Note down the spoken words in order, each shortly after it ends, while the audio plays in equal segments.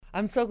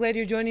I'm so glad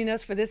you're joining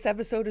us for this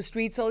episode of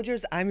Street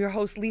Soldiers. I'm your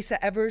host,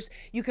 Lisa Evers.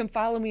 You can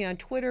follow me on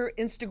Twitter,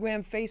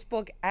 Instagram,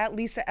 Facebook, at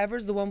Lisa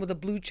Evers, the one with a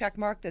blue check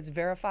mark that's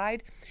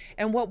verified.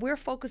 And what we're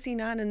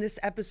focusing on in this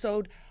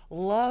episode,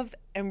 love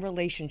and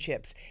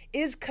relationships.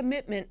 Is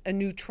commitment a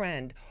new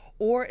trend?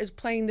 Or is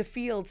playing the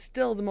field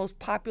still the most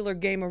popular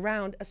game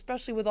around,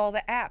 especially with all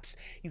the apps?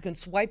 You can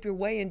swipe your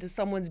way into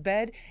someone's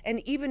bed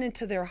and even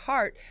into their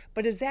heart,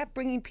 but is that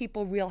bringing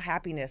people real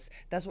happiness?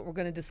 That's what we're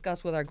going to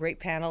discuss with our great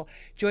panel.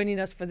 Joining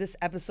us for this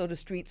episode of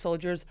Street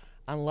Soldiers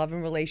on Love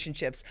and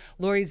Relationships,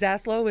 Lori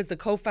Zaslow is the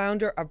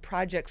co-founder of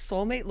Project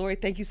Soulmate. Lori,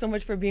 thank you so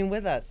much for being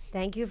with us.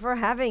 Thank you for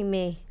having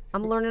me.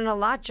 I'm learning a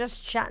lot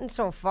just chatting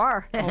so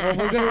far. Well,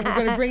 we're going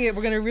to bring it.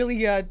 We're going to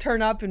really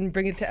turn up and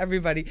bring it to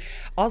everybody.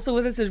 Also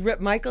with us is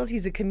Rip Michaels.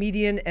 He's a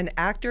comedian and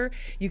actor.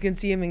 You can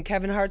see him in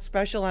Kevin Hart's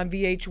special on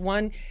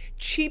VH1,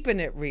 Cheapin'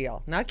 It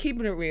Real. Not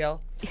keeping it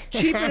real.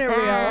 Cheapin'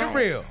 It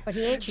Real. But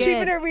he ain't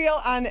Cheapin' It Real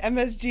on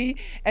MSG.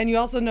 And you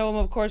also know him,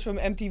 of course, from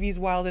MTV's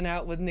Wild 'N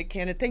Out with Nick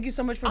Cannon. Thank you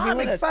so much for being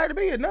with us. I'm excited to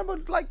be here. Number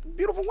like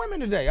beautiful women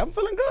today. I'm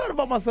feeling good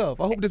about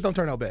myself. I hope this don't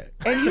turn out bad.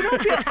 And you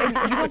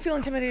don't feel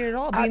intimidated at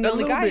all being the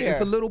only guy here.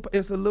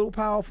 It's a little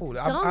powerful.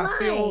 I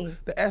feel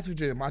the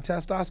estrogen. My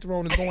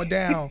testosterone is going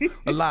down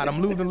a lot.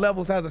 I'm losing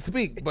levels as I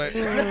speak. But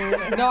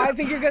no, I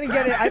think you're going to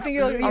get it. I think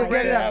you'll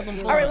get it out.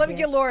 All right, let me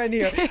get Laura in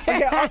here.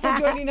 Okay, also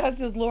joining us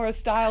is Laura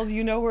Stiles.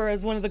 You know her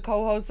as one of the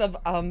co-hosts of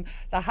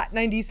the Hot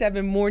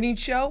 97 morning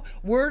show.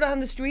 Word on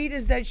the street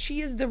is that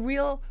she is the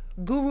real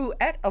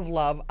guru-ette of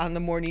love on the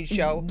morning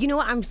show. You know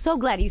what? I'm so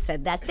glad you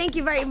said that. Thank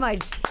you very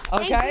much.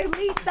 Okay. Thank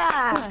you, Lisa.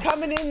 Who's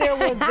coming in there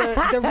with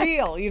the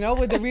real,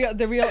 with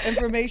the real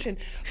information.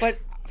 But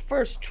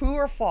first, true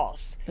or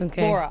false?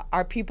 Okay. Laura,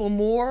 are people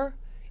more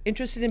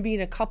interested in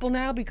being a couple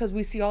now because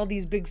we see all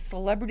these big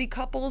celebrity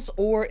couples,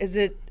 or is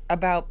it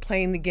about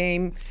playing the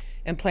game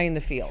and playing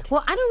the field?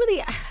 Well,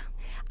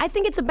 I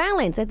think it's a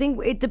balance. I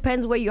think it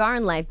depends where you are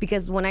in life,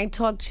 because when I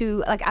talk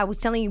to, like I was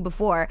telling you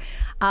before,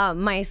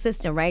 my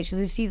assistant, right?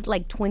 She's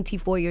like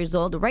 24 years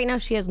old. Right now,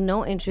 she has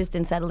no interest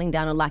in settling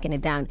down or locking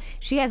it down.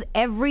 She has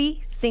every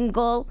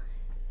single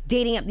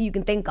dating app that you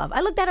can think of.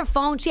 I looked at her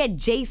phone. She had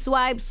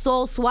J-Swipe,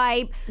 Soul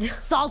Swipe,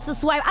 Salsa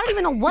Swipe. I don't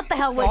even know what the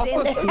hell was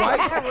in there.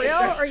 Swipe?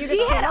 Real? Or you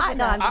just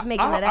no, I'm just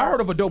making that up. I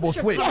heard of Adobo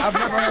Switch. I've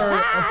never heard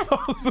of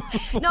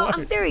Salsa Swipe. No,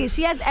 I'm serious.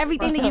 She has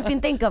everything that you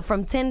can think of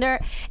from Tinder.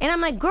 And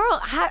I'm like,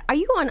 girl, are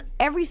you on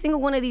every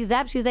single one of these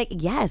apps? She's like,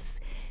 yes.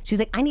 She's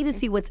like, I need to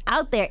see what's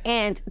out there.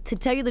 And to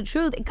tell you the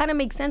truth, it kind of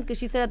makes sense because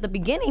she said at the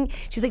beginning,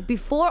 she's like,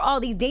 before all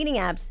these dating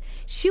apps,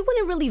 she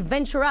wouldn't really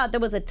venture out. There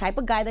was a type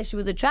of guy that she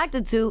was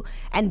attracted to,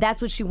 and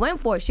that's what she went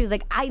for. She was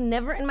like, I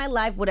never in my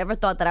life would ever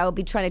thought that I would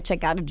be trying to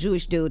check out a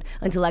Jewish dude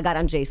until I got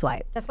on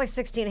J-Swipe. That's like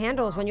 16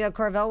 handles when you had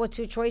Carvel with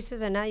 2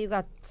 choices, and now you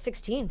got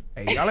 16.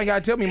 Hey, y'all ain't got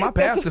to tell me my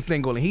pastor's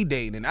single and he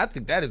dating, and I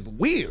think that is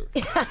weird.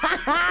 It's such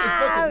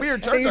a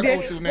weird church I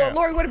go to now. Well,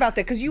 Lori, what about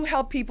that? Because you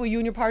help people, you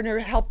and your partner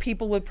help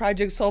people with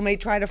Project Soulmate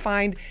try to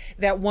find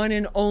that one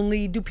and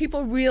only. Do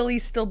people really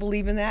still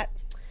believe in that?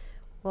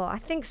 Well, I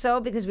think so,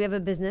 because we have a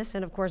business,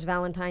 and of course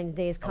Valentine's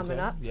Day is coming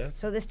up. Yes.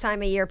 So this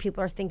time of year,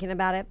 people are thinking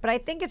about it. But I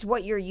think it's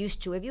what you're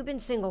used to. If you've been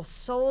single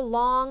so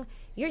long,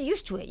 you're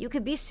used to it. You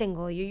could be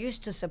single. You're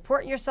used to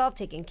supporting yourself,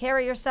 taking care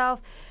of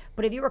yourself.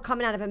 But if you were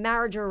coming out of a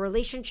marriage or a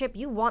relationship,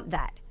 you want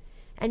that.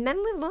 And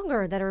men live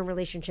longer that are in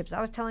relationships. I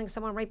was telling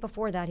someone right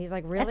before that. He's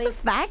like, really? That's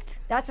a fact?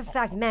 That's a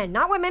fact. Men,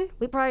 not women.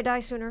 We probably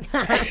die sooner.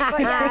 But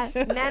yes,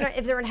 men,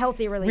 if they're in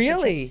healthy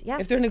relationships. Really?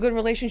 Yes. If they're in a good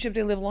relationship,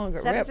 they live longer.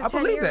 7 to 10 I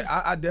believe years.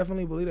 that. I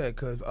definitely believe that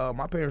because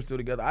my parents still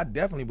together. I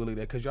definitely believe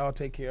that because y'all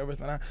take care of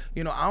us. And I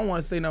don't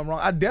want to say nothing wrong.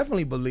 I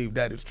definitely believe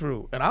that it's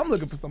true. And I'm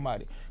looking for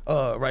somebody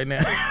right now.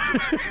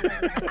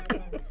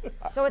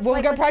 So it's Well,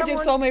 like we got when Project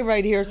someone, Soulmate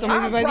right here. So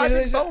maybe I'm by the end of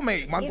Project the show.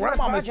 Soulmate. My He's my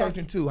grandmama is project.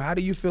 searching too. How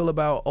do you feel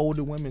about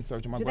older women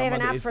searching? My Do they have an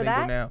grandmother app is for single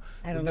that? now.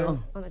 I don't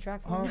know. on the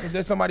track. Is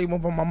there somebody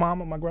from my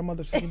mama, my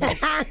grandmother?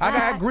 I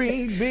got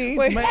green beans,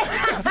 man. You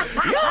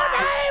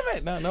name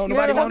it. No, You nobody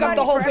gotta hook don't up the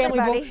know. whole for family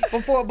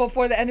everybody.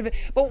 before the end of it.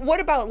 But what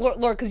about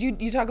Laura? Because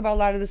you talk about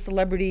a lot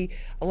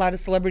of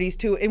celebrities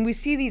too, and we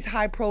see these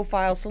high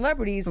profile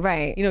celebrities.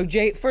 Right.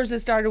 First it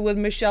started with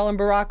Michelle and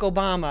Barack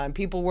Obama, and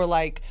people were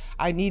like,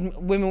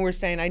 women were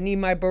saying, I need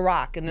my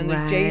Barack, and then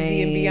there's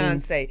Jay-Z and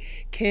Beyonce,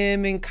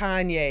 Kim and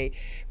Kanye,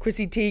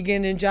 Chrissy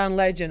Teigen and John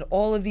Legend,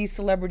 all of these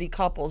celebrity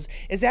couples.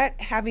 Is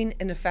that having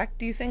an effect,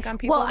 do you think, on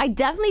people? Well, I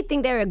definitely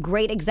think they're a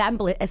great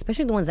example,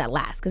 especially the ones that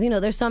last. Because,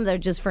 there's some that are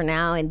just for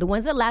now, and the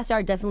ones that last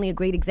are definitely a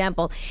great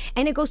example.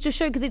 And it goes to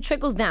show, because it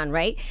trickles down,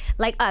 right?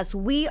 Like us,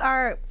 we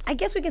are, I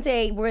guess we can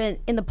say we're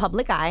in the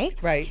public eye.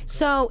 Right.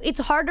 So it's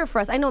harder for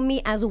us. I know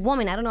me as a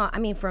woman, I don't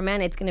know, for a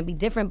man it's going to be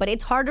different, but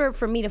it's harder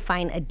for me to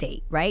find a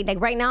date, right? Like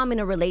right now I'm in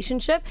a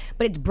relationship,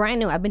 but it's brand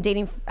new.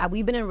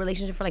 We've been in a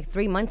relationship for like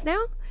 3 months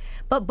now.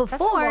 But before,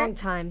 That's a long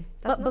time.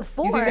 you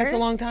think that's a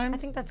long time? I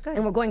think that's good.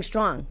 and we're going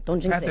strong. Don't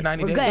jinx After it.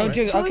 90 We're days, good. right? Don't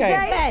jinx-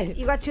 Tuesday, okay.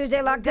 you got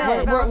Tuesday locked down.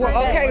 Okay,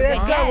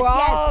 that's good. We're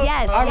all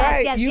all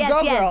right. You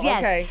go, girl.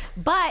 Okay.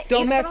 But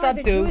Don't mess up,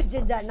 the dude. Jews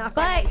did that.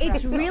 But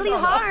it's really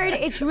hard.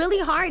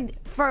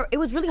 It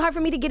was really hard for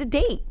me to get a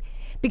date.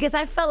 because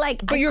I felt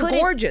like But I you're couldn't-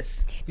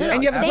 gorgeous, No,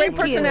 and you have a great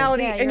thank you.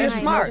 personality, Yeah, and you're you're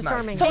nice. smart.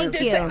 Disarming. So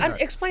Thank you.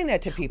 explain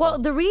that to people. Well,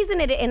 the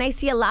reason and I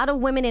see a lot of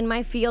women in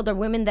my field or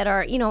women that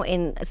are,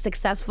 in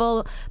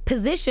successful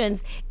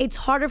positions, it's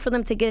harder for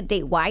them to get a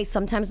date. Why?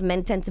 Sometimes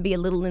men tend to be a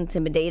little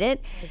intimidated.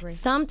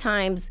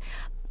 Sometimes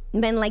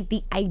men like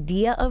the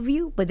idea of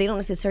you, but they don't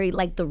necessarily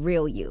like the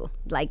real you.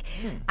 Like,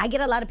 I get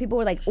a lot of people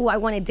who are like, oh, I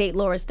want to date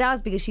Laura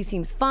Stiles because she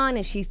seems fun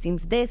and she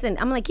seems this. And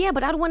I'm like, yeah,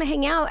 but I don't want to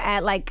hang out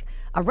at like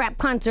a rap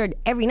concert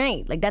every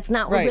night. Like, that's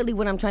not Right. really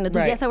what I'm trying to do.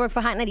 Right. Yes, I work for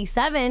Hot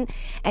 97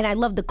 and I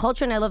love the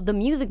culture and I love the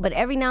music, but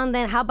every now and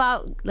then, how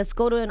about let's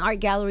go to an art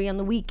gallery on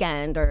the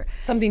weekend or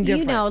Something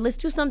different. let's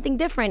do something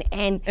different.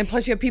 And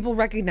plus, you have people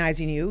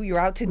recognizing you. You're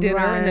out to dinner,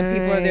 and then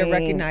people are there Right.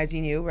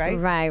 recognizing you, right?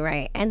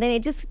 Right. And then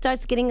it just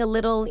starts getting a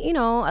little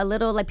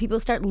like people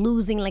start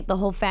losing like the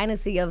whole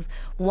fantasy of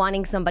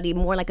wanting somebody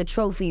more like a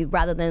trophy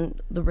rather than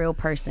the real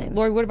person.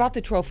 Lori, what about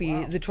the trophy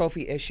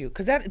issue?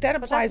 Because that But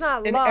applies that's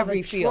not in love. every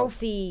A field.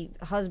 trophy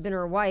husband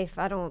or wife,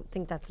 I don't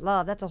think that's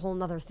love. That's a whole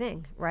nother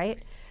thing, right?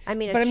 I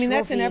mean, But I mean,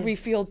 that's in trophy every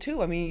is field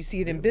too. I mean, you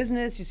see it in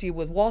business, you see it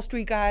with Wall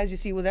Street guys, you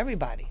see it with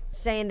everybody.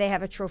 saying they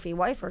have a trophy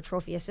wife or a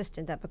trophy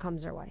assistant that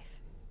becomes their wife.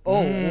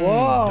 Oh,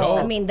 whoa. dope.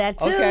 I mean, that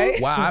too. Okay.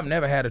 Wow, I've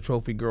never had a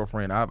trophy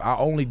girlfriend. I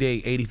only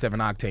date 87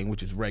 octane,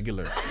 which is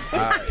regular.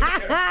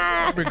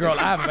 Every girl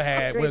I've ever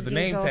had Great wears a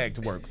name diesel. tag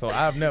to work, so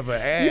I've never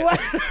had.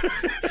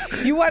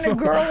 You want a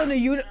girl in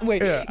a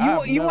wait. Yeah, you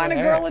I've you want a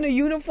never girl had- in a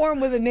uniform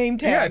with a name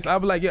tag? Yes, I'd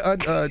be like,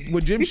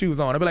 with gym shoes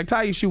on. I'd be like,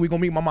 tie your shoe. We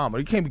gonna meet my mama.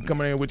 You can't be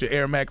coming in with your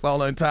Air Max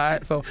all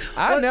untied. So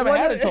I What- never what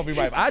had a is- trophy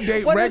wife. I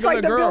date What is regular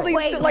like the girls. building,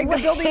 Wait, like the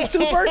wait. building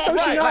super, so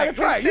she know how to fix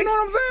right. You things? know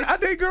what I'm saying? I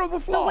date girls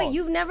with flaws. So wait,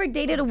 you've never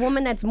dated a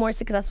woman that's more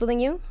successful than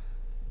you?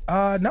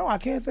 No, I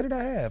can't say that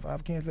I have. I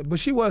can't say, but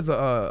she was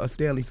a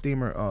Stanley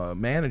Steamer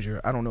manager.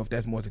 I don't know if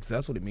that's more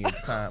successful than me at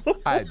the time.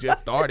 I had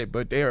just started,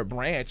 but they're a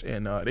branch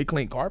and they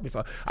clean carpets.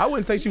 So I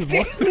wouldn't say she was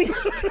more.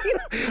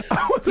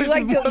 I wouldn't say You she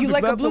like was more you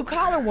like a successful. blue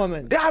collar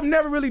woman. Yeah, I've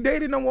never really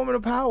dated no woman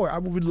of power. I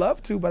would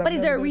love to, but But I've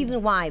is there a never dated.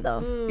 reason why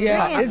though?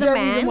 Yeah, You're a is there a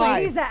handsome reason man.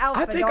 why? He's the alpha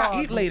I think dog.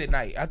 I eat late at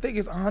night. I think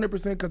it's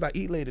 100% because I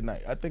eat late at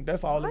night. I think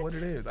that's all what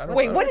it is. I don't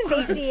Wait, know. what is eating?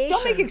 Association.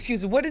 Don't make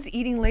excuses. What does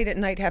eating late at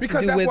night have Because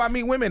to do that's with? why I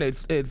meet women at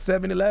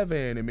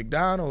 7-Eleven and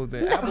McDonald's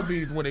and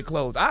Applebee's when they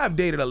close. I've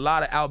dated a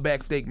lot of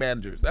Outback steak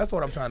managers. That's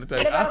what I'm trying to tell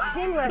you. What about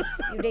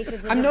seamless? You date the I'm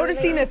delivery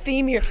noticing a ladies?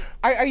 theme here.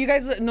 Are you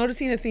guys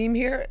noticing a theme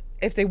here?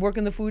 If they work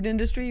in the food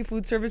industry,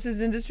 food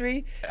services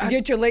industry, you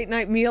get your late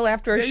night meal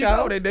after a There you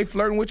show. go. They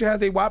flirting with you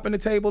as they whopping the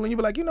table, and you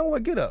be like, you know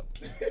what? Get up.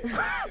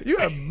 You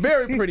have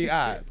very pretty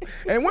eyes.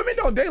 And women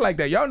don't date like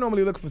that. Y'all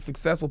normally look for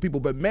successful people,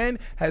 but men,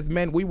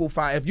 we will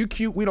find. If you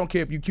cute, we don't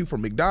care if you cute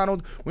from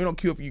McDonald's. We don't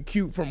care if you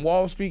cute from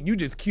Wall Street. You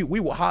just cute. We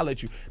will holler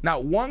at you.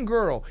 Not one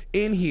girl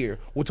in here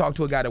will talk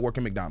to a guy that work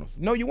at McDonald's.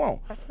 No, you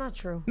won't. That's not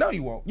true. No,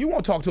 you won't. You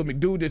won't talk to a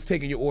McDude that's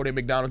taking your order at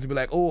McDonald's and be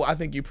like, oh, I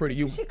think you're pretty.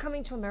 You see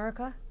Coming to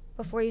America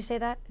before you say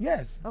that?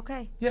 Yes.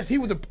 Okay. Yes, he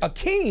was a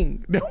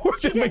king that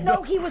worked at She didn't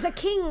know McDonald's. he was a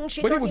king.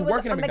 She But he thought was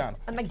working a at McDonald's.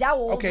 A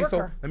McDowell's Okay, so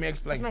worker. let me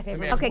explain. That's my Let me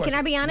favorite. ask you a Okay, can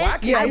I be question.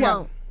 honest? Why Yeah, I yeah.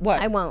 won't.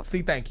 What? I won't.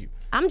 See, thank you.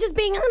 I'm just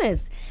being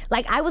honest.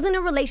 Like, I was in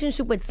a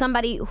relationship with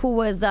somebody who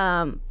was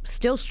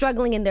still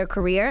struggling in their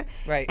career.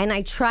 Right. And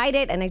I tried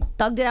it and I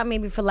thugged it out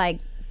maybe for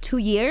like 2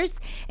 years.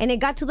 And it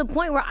got to the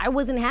point where I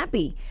wasn't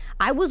happy.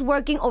 I was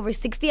working over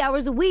 60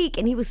 hours a week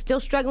and he was still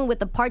struggling with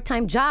a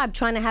part-time job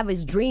trying to have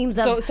his dreams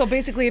of. So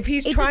basically, if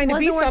he's It just trying to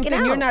be wasn't working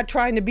something, you're out. not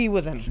trying to be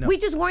with him. We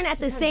just weren't at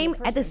the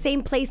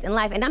same place in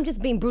life, and I'm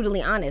just being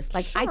brutally honest.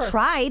 Like I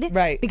tried,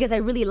 Right. because I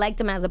really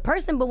liked him as a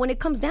person, but when it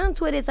comes down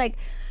to it, it's like,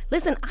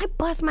 listen, I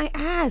bust my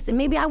ass, and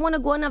maybe I want to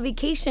go on a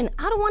vacation.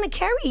 I don't want to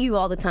carry you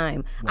all the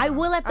time. I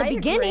will at the I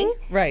beginning,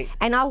 agree. Right.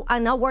 And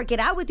I'll work it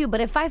out with you. But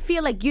if I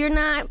feel like you're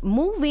not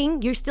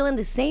moving, you're still in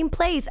the same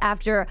place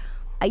after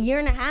a year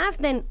and a half,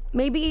 then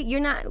maybe you're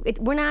not.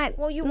 We're not.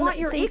 Well, you in want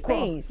the your same equal.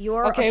 space.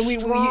 You're Okay, a we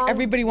strong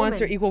everybody wants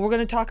their woman. equal. We're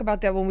going to talk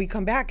about that when we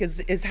come back.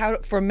 Is how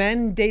for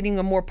men dating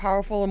a more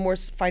powerful and more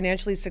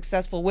financially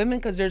successful women,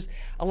 because there's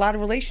a lot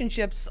of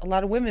relationships, a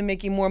lot of women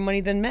making more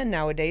money than men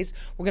nowadays.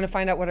 We're going to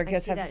find out what our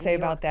guests see have that to in say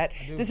New about that.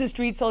 This is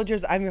Street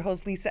Soldiers. I'm your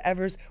host Lisa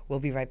Evers.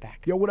 We'll be right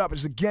back. Yo, what up?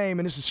 It's The Game,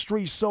 and this is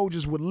Street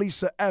Soldiers with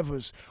Lisa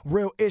Evers.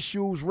 Real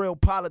issues, real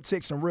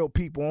politics, and real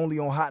people, only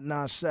on Hot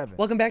 97.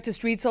 Welcome back to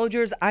Street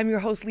Soldiers. I'm your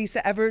host,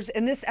 Lisa Evers.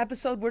 In this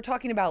episode, we're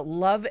talking about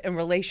love and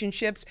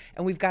relationships,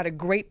 and we've got a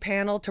great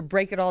panel to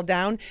break it all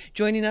down.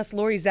 Joining us,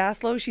 Lori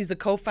Zaslow. She's the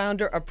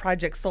co-founder of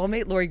Project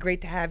Soulmate. Lori,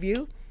 great to have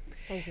you.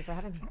 Thank you for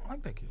having me. I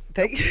like that kiss.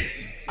 Thank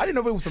I didn't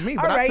know if it was for me,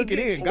 but All I right, took it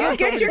in. you God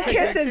get told your me to take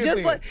that kisses. kiss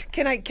Just in. let,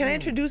 can I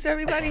introduce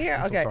everybody here?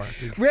 I'm so Okay. sorry,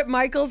 please. Rip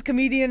Michaels,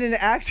 comedian and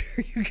actor.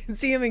 You can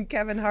see him in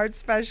Kevin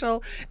Hart's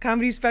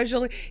comedy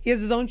special. He has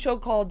his own show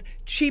called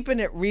Cheapin'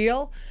 It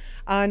Real.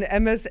 on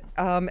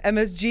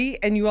MSG,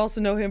 and you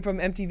also know him from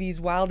MTV's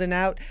Wild and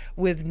Out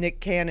with Nick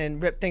Cannon.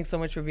 Rip, thanks so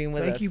much for being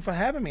with us. Thank you for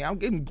having me. I'm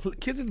getting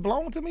kisses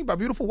blown to me by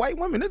beautiful white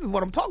women. This is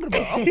what I'm talking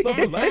about. I'm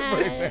loving life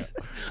right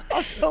now.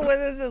 Also with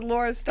us is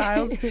Laura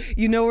Stiles.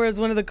 You know her as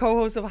one of the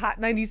co-hosts of Hot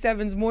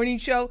 97's morning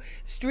show.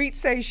 Streets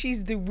say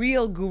she's the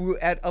real guru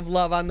of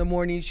love on the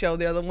morning show.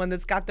 They're the one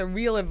that's got the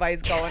real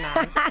advice going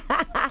on.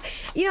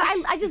 You know,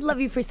 I just love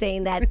you for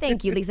saying that.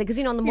 Thank you, Lisa. Because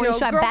on the morning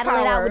show, I girl battle it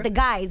out power. with the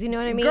guys. You know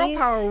what I mean? Girl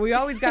power. We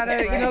always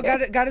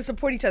gotta gotta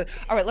support each other.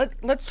 All right,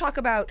 let's talk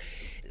about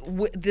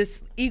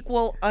this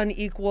equal,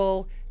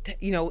 unequal.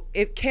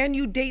 Can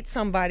you date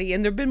somebody?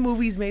 And there've been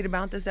movies made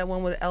about this. That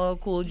one with LL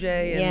Cool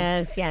J.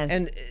 And, Yes.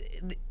 And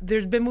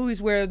there's been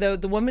movies where the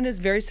woman is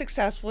very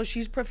successful,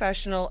 she's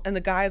professional, and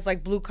the guy is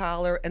like blue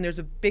collar, and there's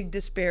a big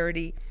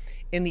disparity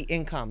in the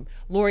income.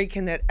 Lori,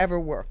 can that ever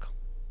work?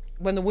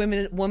 When the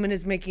woman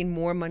is making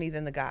more money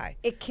than the guy?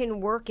 It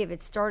can work if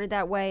it started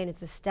that way and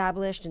it's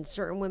established, and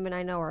certain women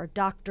I know are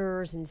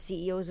doctors and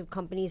CEOs of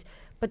companies,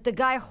 but the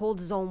guy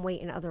holds his own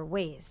weight in other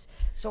ways.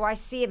 So I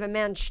see if a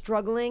man's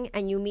struggling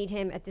and you meet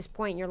him at this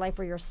point in your life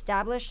where you're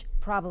established,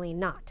 probably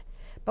not.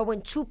 But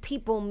when two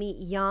people meet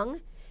young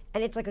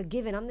and it's like a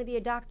given, I'm gonna be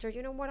a doctor,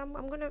 you know what, I'm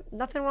gonna,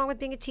 nothing wrong with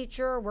being a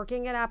teacher or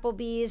working at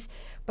Applebee's,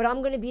 but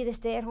I'm gonna be the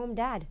stay-at-home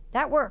dad.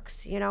 That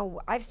works,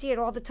 I see it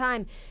all the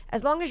time.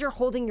 As long as you're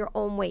holding your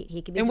own weight,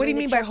 he can be. And what do you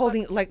doing mean the by checkbook.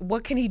 holding, like,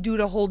 what can he do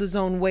to hold his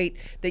own weight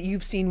that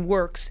you've seen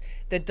works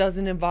that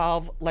doesn't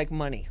involve, like,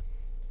 money?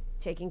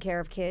 Taking care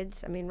of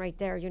kids. I mean, right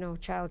there,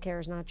 child care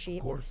is not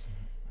cheap. Of course.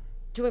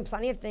 Doing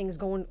plenty of things,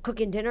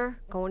 cooking dinner,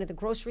 going to the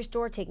grocery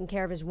store, taking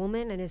care of his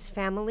woman and his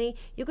family.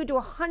 You could do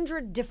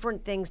 100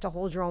 different things to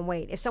hold your own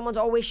weight. If someone's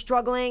always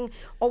struggling,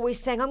 always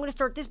saying, I'm going to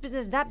start this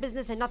business, that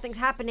business, and nothing's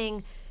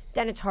happening,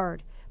 then it's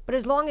hard. But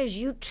as long as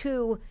you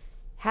two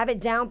have it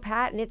down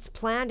pat and it's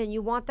planned and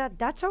you want that,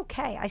 that's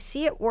okay. I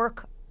see it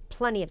work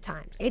plenty of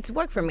times. It's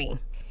worked for me.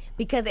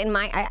 Because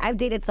I've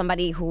dated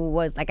somebody who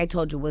was, like I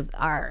told you, was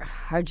our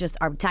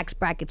tax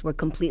brackets were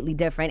completely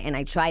different, and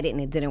I tried it and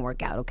it didn't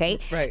work out. Okay,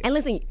 Right. And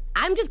listen,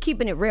 I'm just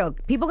keeping it real.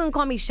 People can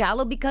call me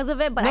shallow because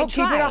of it, but No, I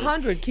tried. keep it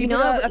 100. Keep it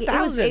but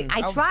 1,000.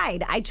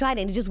 I tried,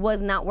 and it just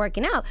was not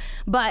working out.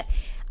 But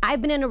I've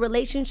been in a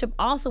relationship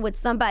also with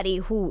somebody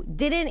who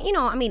didn't,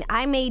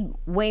 I made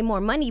way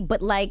more money,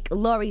 but like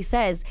Lori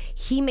says,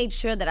 he made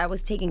sure that I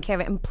was taking care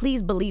of it. And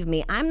please believe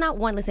me, I'm not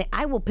one, listen,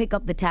 I will pick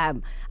up the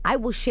tab. I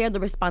will share the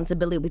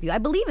responsibility with you. I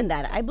believe in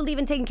that. I believe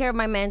in taking care of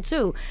my man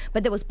too.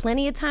 But there was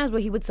plenty of times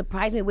where he would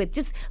surprise me with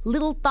just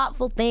little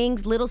thoughtful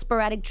things, little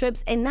sporadic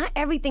trips, and not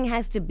everything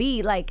has to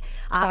be like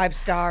a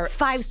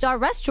 5-star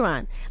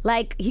restaurant.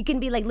 Like he can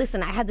be like,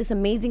 listen, I have this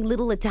amazing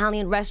little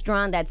Italian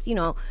restaurant that's,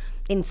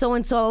 in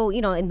so-and-so,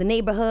 in the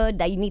neighborhood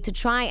that you need to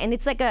try. And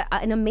it's like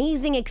an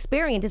amazing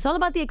experience. It's all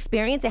about the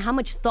experience and how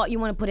much thought you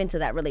want to put into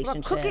that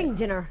relationship. Cooking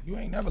dinner. You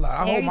ain't never lied.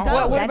 I There hold you my go. own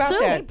What weight. about too.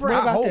 that? What I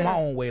about hold that? my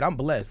own weight. I'm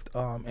blessed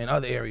in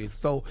other areas.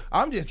 So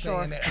I'm just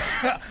saying that.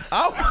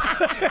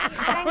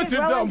 Saying is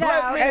well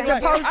endowed. As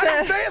opposed I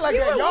didn't say it like You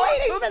that. were Y'all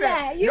waiting took for that.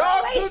 that. You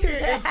Y'all were took waiting.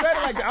 it and said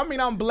it like that. I mean,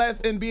 I'm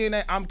blessed in being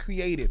that I'm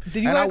creative.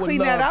 Did you And I want to would clean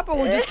that love- up, or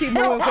we'll just keep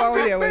No, moving I'm forward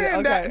just there? saying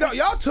Okay. that. No,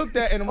 y'all took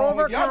that in the wrong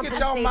way. Y'all get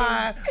your Overcompensating.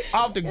 mind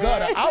off the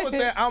gutter. I was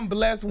saying I'm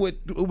blessed with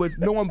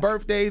knowing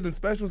birthdays and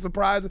special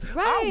surprises. I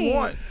Right.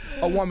 want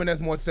a woman that's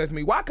more successful than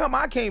me. Why come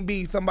I can't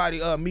be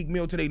somebody Meek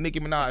Mill today, Nicki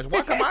Minaj?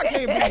 Why come I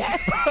can't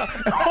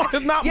be?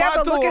 It's not Yeah, my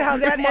but tour. look at how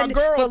that it's my ended-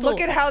 girl but look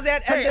tour. at how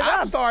that Hey, ended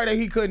I'm up. sorry that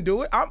he couldn't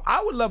do it.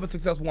 I would love a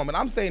successful woman.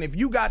 I'm saying if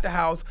you got the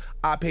house,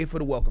 I pay for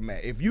the welcome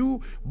mat. If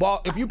you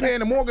paying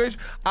the mortgage,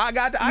 I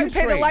got the ice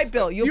pay the trays. light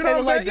bill. You You pay know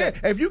the what I'm light saying?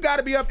 bill. Yeah. If you got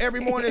to be up every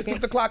morning at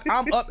 6 o'clock,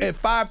 I'm up at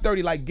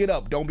 5:30. Like, get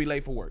up. Don't be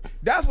late for work.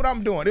 That's what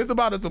I'm doing. It's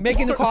about a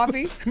Making the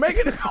coffee?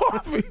 Making the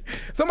coffee.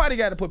 Somebody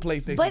got to put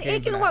PlayStation But games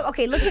it can in the work. house.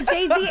 Okay, look at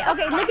Jay-Z.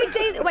 Okay, look at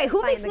Jay-Z. Wait, who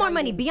Playing makes the more gun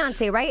money? games.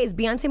 Beyonce, right? Is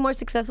Beyonce more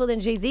successful than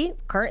Jay-Z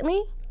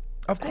currently?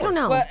 Of course. I don't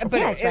know. But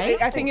Yes, right?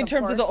 I think in Of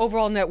terms of the course.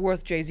 overall net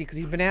worth, Jay-Z, because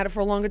he's been at it for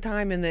a longer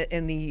time in the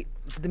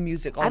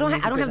music. all I the don't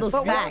music have those business.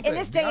 But facts. in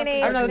this day and I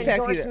age, don't know the with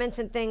facts either. endorsements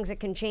and things,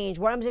 it can change.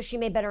 What happens if she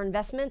made better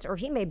investments or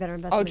he made better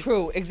investments? Oh,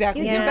 true,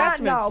 exactly. You The do not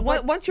investments. know,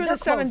 but Once you're in the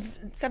they're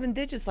seven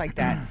digits like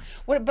that.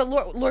 But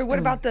Lori, what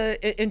about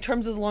in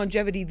terms of the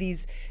longevity?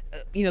 These,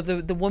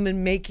 the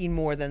woman making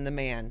more than the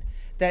man.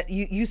 That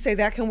you say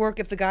that can work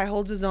if the guy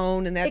holds his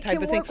own and that It type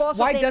can of thing. work also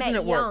Why if they doesn't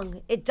met it work?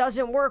 young. It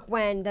doesn't work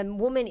when the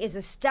woman is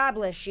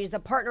established. She's the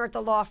partner at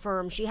the law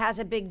firm. She has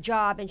a big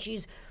job and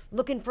she's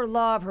looking for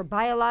love. Her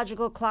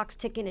biological clock's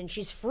ticking and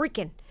she's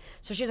freaking.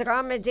 So she's like,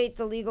 I'm going to date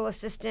the legal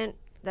assistant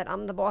that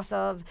I'm the boss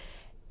of.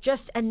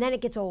 And then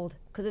it gets old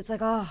because it's like,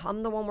 oh,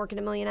 I'm the one working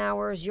 1 million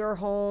hours. You're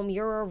home.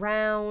 You're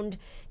around.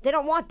 They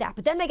don't want that.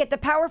 But then they get the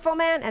powerful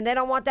man and they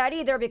don't want that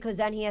either because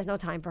then he has no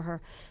time for her.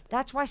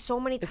 That's why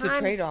so many It's times a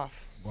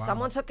trade-off.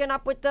 someone's hooking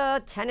up with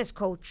the tennis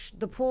coach,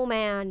 the pool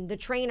man, the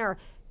trainer.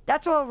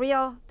 That's all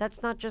real.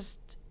 That's not just,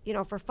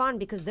 for fun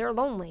because they're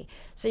lonely.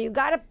 So you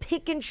got to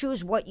pick and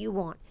choose what you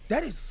want.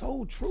 That is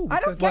so true. I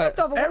don't because get it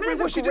though. But women has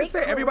a what she great just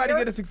said, everybody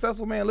career. get a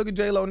successful man. Look at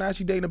J-Lo now;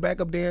 she dating a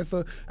backup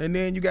dancer, and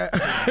then you got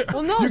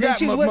Well, no, you then got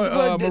she's with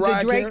the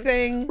Mariah Drake Carey.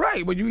 thing.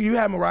 Right? But you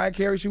had Mariah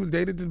Carey. She was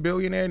dated to the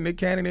billionaire Nick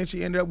Cannon, and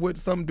she ended up with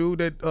some dude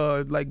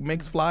that like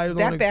makes flyers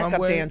That on it backup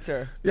some way.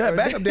 dancer. Yeah, Or-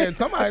 backup dancer.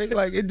 Somebody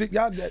like it,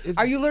 y'all. It's,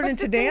 Are you learning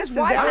to dance? Is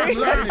why that I'm what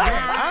you're- learning to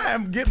dance. I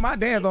am getting my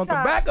dance on. The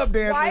backup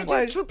dancer. Why do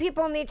What? two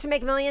people need to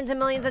make millions and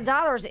millions of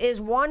dollars?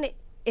 Is one,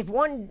 if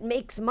one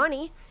makes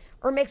money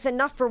or makes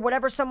enough for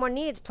whatever someone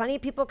needs, plenty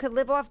of people could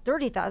live off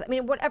 30,000. I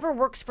mean, whatever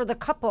works for the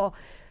couple.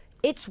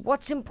 It's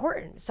what's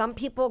important. Some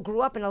people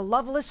grew up in a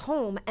loveless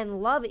home,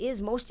 and love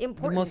is most The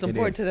important. most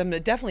important to them,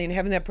 definitely, and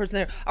having that person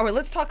there. All right,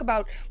 let's talk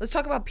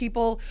about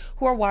people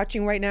who are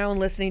watching right now and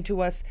listening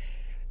to us.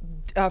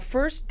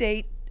 First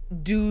date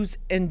do's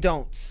and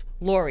don'ts.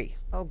 Lori.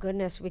 Oh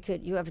goodness,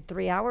 you have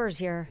 3 hours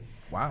here.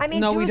 Wow. I mean,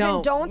 No, do's we don't.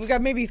 and don'ts. We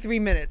got maybe 3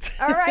 minutes.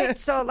 All right,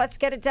 so let's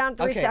get it down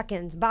 3 Okay.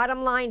 seconds.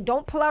 Bottom line,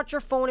 don't pull out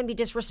your phone and be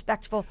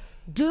disrespectful.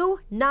 Do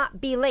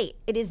not be late.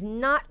 It is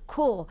not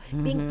cool.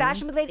 Being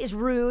fashionably late is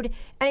rude.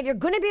 And if you're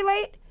going to be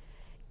late,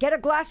 get a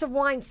glass of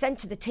wine sent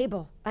to the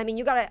table. I mean,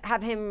 you got to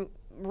have him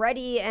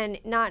ready and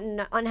not in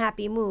an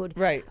unhappy mood.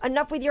 Right.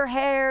 Enough with your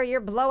hair,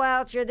 your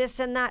blowouts, your this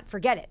and that.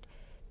 Forget it.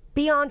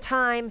 Be on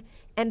time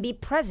and be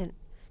present.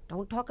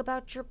 Don't talk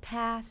about your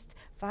past.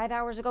 5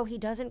 hours ago, he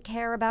doesn't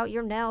care about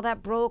your nail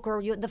that broke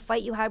or the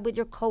fight you had with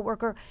your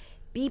coworker.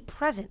 Be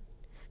present.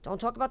 Don't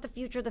talk about the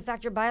future, the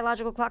fact your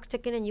biological clock's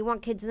ticking and you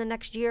want kids in the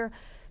next year.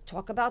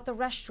 Talk about the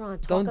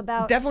restaurant. Talk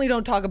about... Definitely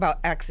don't talk about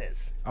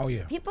exes. Oh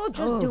yeah. People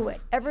just do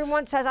it.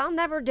 Everyone says, I'll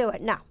never do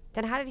it. No.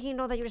 Then how did he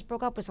know that you just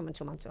broke up with someone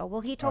 2 months ago?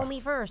 Well, he told me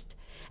first.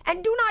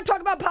 And do not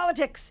talk about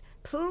politics.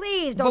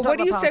 Please don't But talk what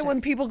do about you politics. say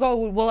when people go,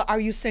 well, are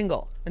you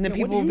single? And then Yeah,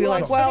 what people do will be you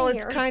like, like? well,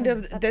 Sitting it's here, kind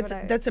listen, of, that's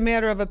what I- that's a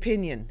matter of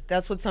opinion.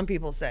 That's what some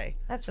people say.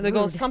 That's and they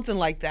go rude. something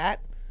like that.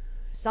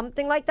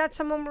 Something like that,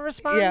 someone will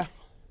respond? Yeah.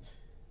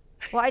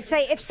 Well, I'd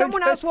say if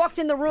someone else just- walked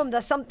in the room,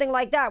 does something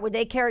like that, would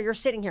they care you're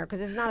sitting here?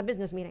 Because it's not a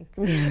business meeting.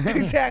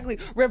 Exactly.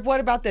 Rip, what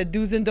about the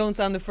do's and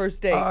don'ts on the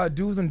first date?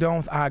 Do's and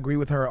don'ts. I agree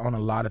with her on a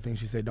lot of things.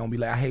 She said, "Don't be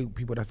like." I hate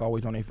people that's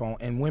always on their phone.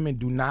 And women,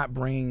 do not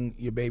bring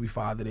your baby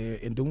father there,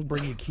 and don't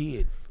bring your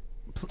kids.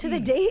 To the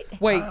date?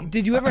 Wait,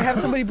 did you ever have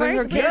somebody bring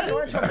her First kids?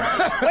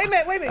 date? Wait a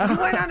minute.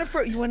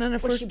 You went on a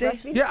Was first she date?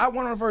 breastfeeding? Yeah, I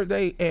went on a first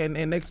date, and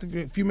next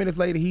few minutes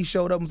later, he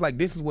showed up and was like,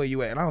 "This is where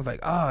you at," and I was like,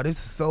 "Oh, this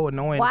is so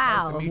annoying."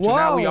 Wow. Nice to meet you.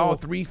 Now we Whoa. all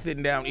three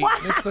sitting down eating.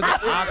 It's such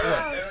an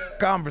awkward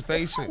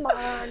conversation.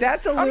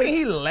 That's a I little mean,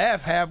 he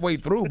laughed halfway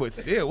through, but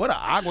still, what an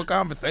awkward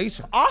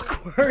conversation.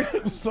 awkward.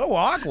 So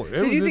awkward.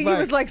 Did you think he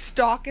was like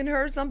stalking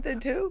her or something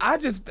too? I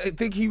just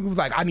think he was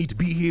like, I need to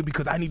be here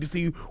because I need to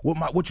see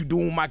what you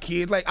doing with my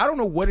kids. Like, I don't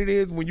know what it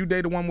is when you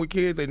date a woman with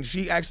kids and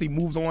she actually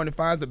moves on and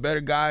finds a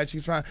better guy.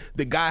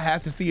 The guy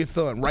has to see his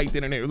son right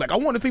then and there. Like, I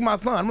want to see my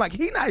son. I'm like,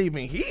 he not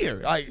even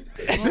here. Like,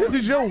 this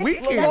is your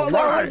weekend. Well,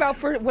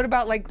 right? what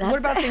about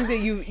things that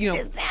you know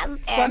Disaster.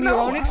 from your No,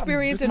 own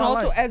experience it's and my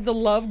also life. as the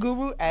love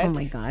guru, Ed, Oh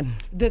my God.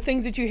 the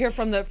things that you hear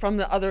from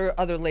the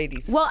other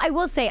ladies. Well, I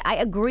will say I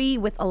agree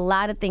with a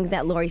lot of things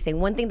that Lori's saying.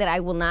 One thing that I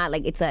will not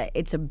like, it's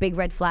a big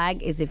red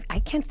flag, is if I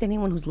can't stand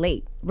anyone who's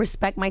late.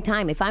 Respect my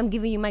time. If I'm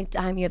giving you my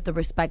time, you have to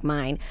respect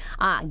mine.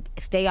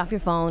 Stay off your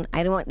phone.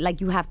 I don't want, like,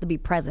 you have to be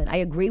present. I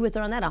agree with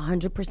her on that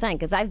 100%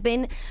 because I've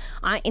been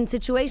in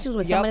situations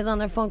where someone is on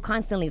their phone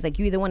constantly. It's like,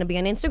 you either want to be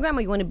on Instagram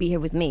or you want to be here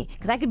with me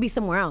because I could be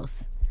somewhere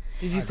else.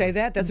 Did you say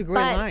that? That's a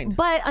great line.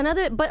 But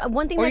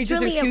one thing Or you that's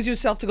just really excuse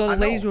yourself to go to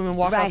the ladies' room and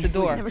walk out the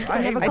door. Never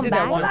I come did that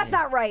back. once. Well, that's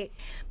not right.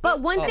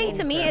 But one thing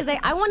to me is that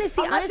I want to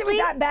see, Unless honestly, it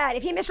was that bad.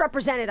 If he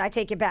misrepresented, I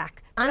take it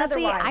back. But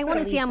honestly, otherwise, I want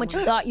to don't see how need much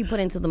someone. thought you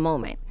put into the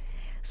moment.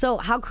 So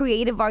how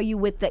creative are you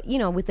with the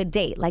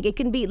date? Like, it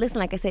can be, listen,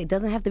 like I said, it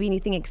doesn't have to be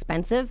anything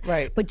expensive,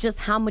 Right. but just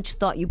how much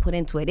thought you put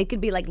into it. It could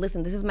be like,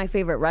 listen, this is my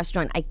favorite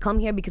restaurant. I come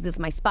here because it's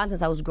my spot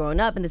since I was growing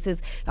up, and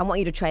I want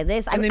you to try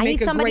this. And they I make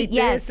need a somebody, great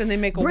yes, this, and they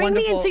make a bring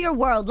me wonderful- into your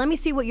world. Let me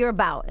see what you're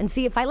about and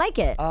see if I like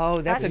it. Oh,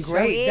 that's Sweet.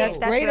 great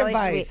really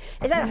advice.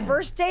 Sweet. Is that a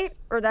first date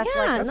or that's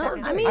Yeah, like a no,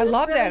 second I date? mean, I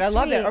love Really that. I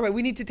love that. sweet. All right,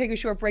 we need to take a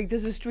short break.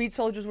 This is Street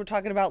Soldiers. We're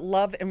talking about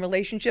love and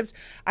relationships.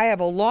 I have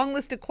a long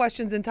list of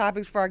questions and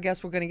topics for our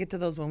guests. We're going to get to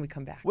those when we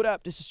come back. What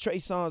up? This is Trey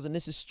Songz, and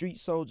this is Street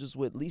Soldiers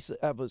with Lisa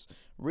Evers.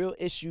 Real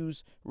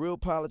issues, real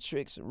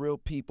politics, and real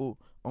people,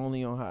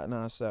 only on Hot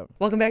 97.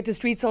 Welcome back to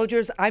Street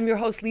Soldiers. I'm your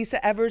host,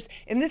 Lisa Evers.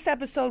 In this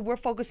episode, we're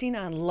focusing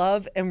on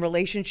love and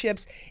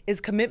relationships. Is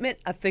commitment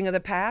a thing of the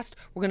past?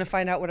 We're going to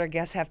find out what our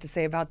guests have to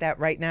say about that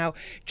right now.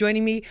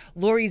 Joining me,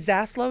 Lori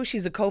Zaslow.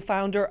 She's a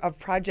co-founder of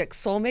Project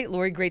Soulmate.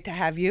 Lori, great to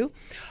have you.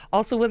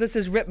 Also with us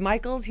is Rip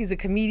Michaels. He's a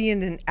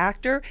comedian and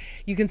actor.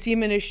 You can see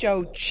him in his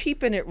show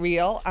Cheapin' It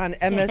Real on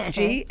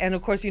MSG. And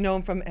of course, you know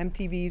him from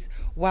MTV's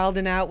Wild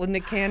 'N Out with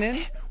Nick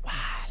Cannon.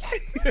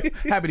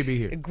 Happy to be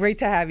here. Great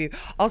to have you.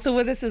 Also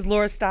with us is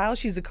Laura Stiles.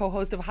 She's the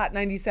co-host of Hot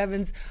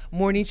 97's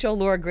morning show.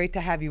 Laura, great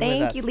to have you with us.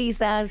 Thank you,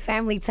 Lisa.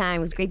 Family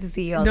time. It was great to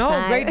see you all the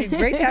time.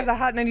 Great to have the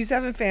Hot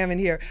 97 fam in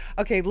here.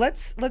 Okay,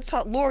 let's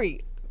talk.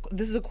 Lori,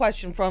 this is a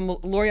question from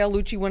L'Oreal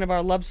Lucci, one of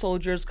our Love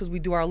Soldiers, because we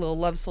do our little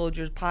Love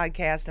Soldiers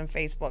podcast on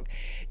Facebook.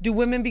 Do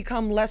women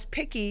become less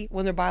picky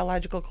when their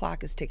biological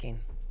clock is ticking?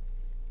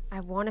 I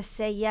want to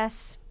say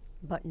yes,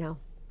 but no.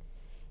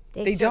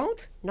 They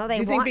don't? No, they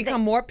Do you think want-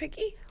 become more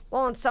picky?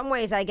 Well, in some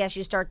ways, I guess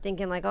you start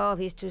thinking like, oh, if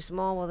he's too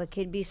small, will the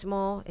kid be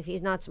small? If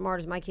he's not smart,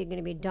 is my kid going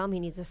to be dumb? He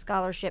needs a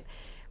scholarship.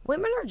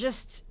 Women are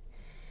just,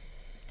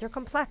 they're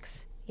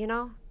complex, you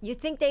know? You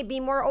think they'd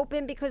be more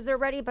open because they're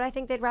ready, but I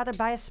think they'd rather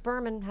buy a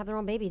sperm and have their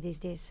own baby these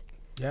days.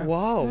 Yeah.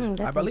 Whoa.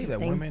 I believe that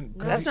interesting. women.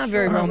 That's not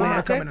very women are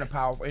romantic. coming into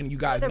power, and you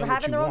guys They're know what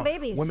having you their own want.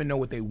 babies. Women know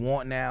what they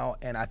want now,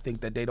 and I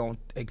think that they don't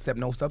accept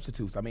no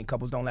substitutes. I mean,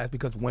 couples don't last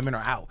because women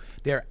are out.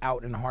 They're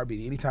out in a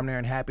heartbeat. Anytime they're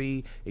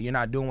unhappy, and you're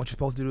not doing what you're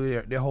supposed to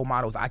do, their whole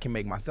motto is, I can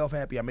make myself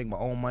happy. I make my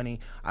own money.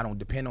 I don't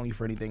depend on you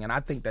for anything. And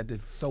I think that this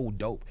is so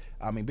dope.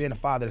 I mean, being a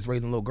father that's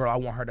raising a little girl, I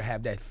want her to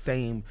have that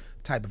same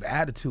type of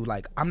attitude.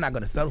 Like, I'm not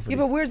going to settle for Yeah,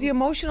 this. but where's the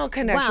emotional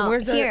connection? Well,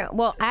 Where's the here,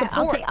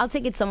 support? I'll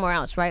take it somewhere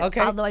else, right?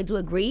 Okay. Although I do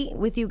agree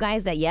with you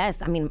guys that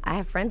yes, I mean, I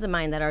have friends of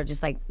mine that are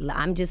just like,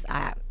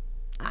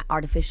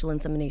 artificial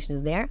insemination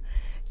is there,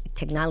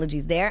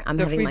 technology's there. I'm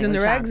They're having my freezing own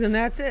their child. eggs, and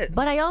that's it.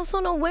 But I also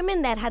know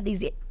women that had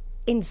these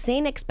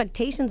insane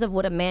expectations of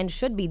what a man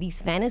should be, these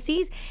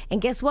fantasies,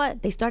 and guess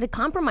what? They started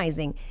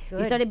compromising.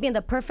 They started being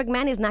the perfect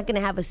man is not going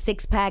to have a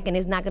six-pack and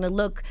is not going to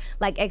look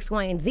like X,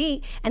 Y, and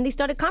Z, and they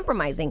started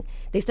compromising.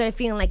 They started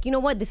feeling like, you know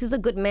what, this is a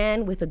good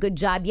man with a good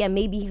job. Yeah,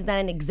 maybe he's not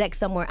an exec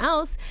somewhere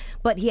else,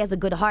 but he has a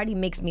good heart. He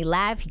makes me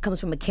laugh. He comes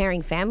from a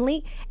caring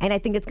family, and I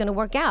think it's going to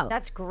work out.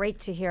 That's great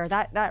to hear.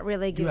 That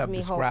really you gives have me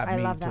hope. described I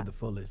me love to that. the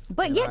fullest.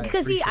 But and yeah, I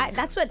because appreciate it.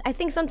 that's what I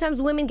think.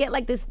 Sometimes women get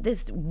like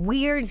this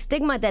weird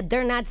stigma that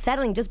they're not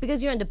settling just because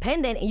you're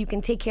independent and you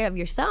can take care of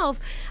yourself.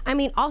 I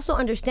mean, also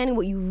understanding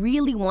what you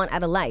really want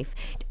out of life.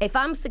 If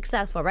I'm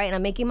successful, right, and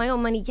I'm making my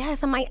own money,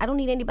 yes, I don't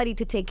need anybody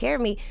to take care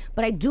of me,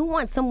 but I do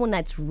want someone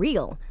that's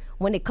real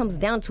when it comes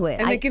down to it.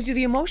 And it gives you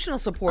the emotional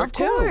support Of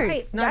too, course.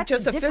 Right, not that's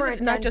just a different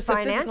physical, not than just a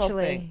physical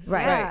financially. thing.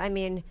 Right. Yeah, I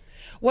mean,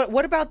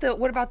 What about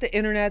the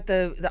internet,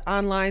 the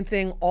online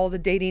thing, all the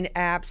dating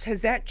apps?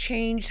 Has that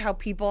changed how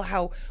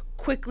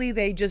quickly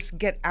they just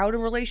get out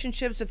of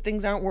relationships if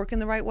things aren't working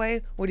the right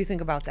way? What do you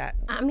think about that?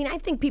 I mean, I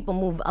think people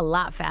move a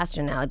lot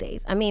faster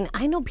nowadays. I mean,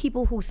 I know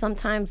people who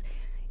sometimes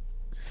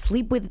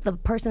sleep with the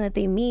person that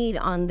they meet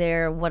on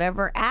their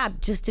whatever app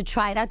just to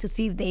try it out to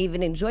see if they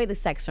even enjoy the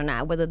sex or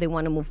not, whether they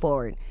want to move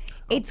forward.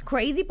 It's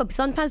crazy, but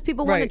sometimes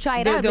people want to Right. try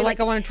it They're- out. they're Be like,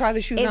 I wanna try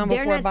the shoes on If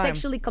they're before I not buy 'em.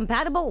 sexually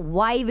compatible,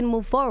 why even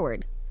move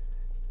forward?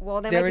 well,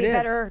 they There might it be is.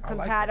 better I like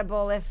that.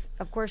 compatible if,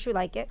 of course, you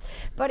like it.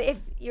 But if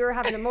you're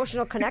having an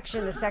emotional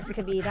connection, the sex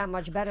could be that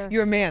much better.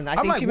 You're a man. I I'm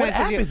think like, she what meant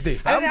 'cause app you- is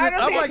this? I I'm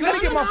don't think- like, let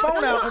me get my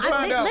phone out and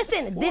find out.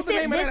 Listen, What was the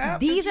name of that app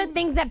these that are you-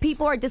 things that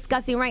people are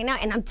discussing right now,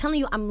 and I'm telling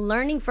you, I'm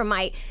learning from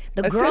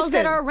the girls Assistant.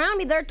 that are around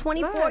me. They're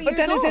 24 years But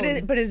then old.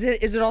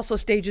 is it also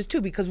stages too?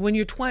 Because when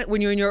you're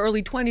in your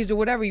early 20s or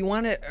whatever, you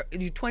want to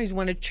your 20s, you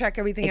want to check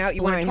everything out.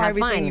 You want Explore and to try have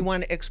everything. fun. You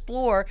want to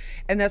explore,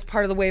 and that's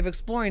part of the way of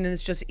exploring, and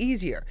it's just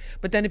easier.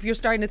 But then if you're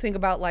starting to think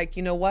about like,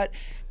 you know what,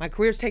 my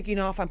career's taking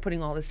off. I'm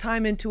putting all this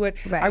time into it.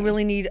 Right. I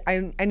really need I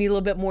need a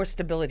little bit more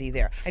stability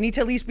there. I need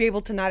to at least be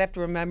able to not have to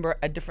remember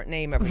a different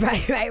name every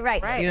day.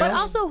 Right. You But know?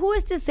 also, who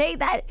is to say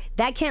that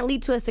that can't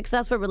lead to a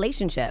successful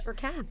relationship? Sure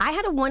can. I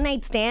had a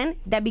one-night stand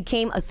that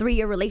became a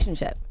 3-year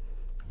relationship.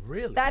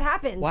 Really? That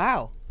happens.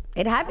 Wow.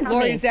 It happened to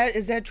Lori, me. is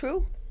that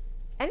true?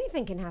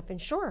 Anything can happen,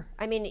 sure.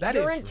 I mean, That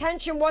your is true.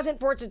 intention wasn't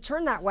for it to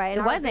turn that way. And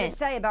It I was going to wasn't.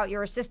 say about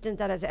your assistant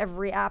that has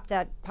every app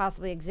that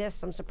possibly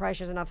exists. I'm surprised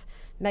she has enough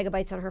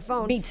megabytes on her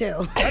phone. Me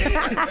too.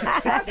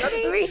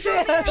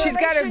 She's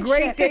got a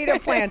great data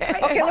plan.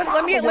 Okay,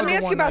 let me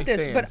ask you about this.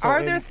 One-night But stand, are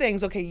so there it-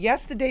 things? Okay,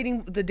 yes, the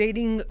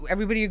dating.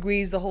 Everybody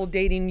agrees the whole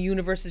dating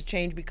universe has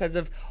changed because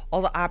of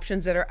all the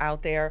options that are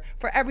out there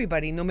for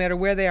everybody, no matter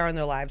where they are in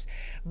their lives.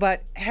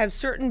 But have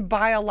certain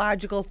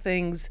biological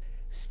things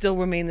still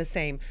remain the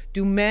same?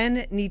 Do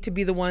men need to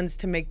be the ones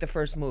to make the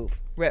first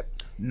move? Rip.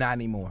 Not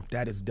anymore.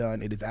 That is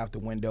done. It is out the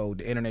window.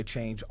 The internet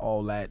changed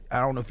all that. I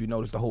don't know if you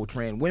noticed the whole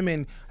trend.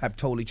 Women have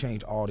totally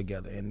changed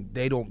altogether, and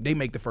they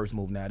make the first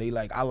move now. They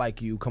like, I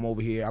like you. Come over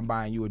here. I'm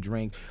buying you a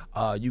drink.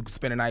 You can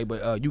spend a night,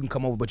 but you can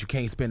come over, but you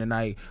can't spend a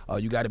night.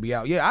 You got to be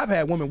out. Yeah, I've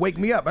had women wake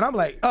me up, and I'm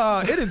like,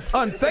 it is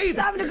unsafe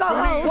Time to go for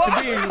home. me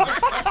to be in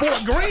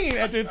Fort Greene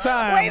at this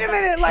time. Wait a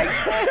minute, like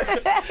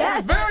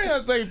It's very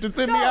unsafe to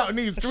send me out in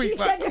these streets.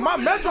 said to My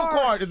my Metro car.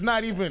 card is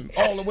not even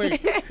all the way,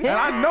 and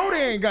I know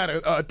they ain't got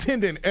a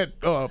attendant at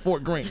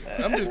Fort Greene.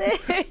 I'm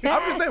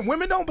just saying,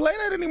 women don't play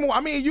that anymore. I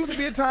mean, it used to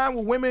be a time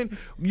where women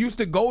used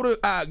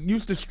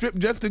to strip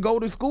just to go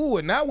to school,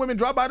 and now women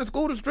drop out of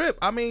school to strip.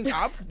 I mean,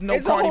 I know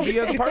It's a Cardi whole- B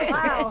as a person.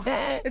 Wow.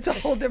 it's a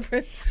whole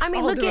different. I mean, a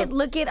whole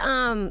look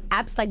different-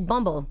 at apps like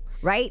Bumble,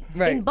 right?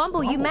 Right. In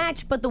Bumble, you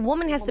match, but the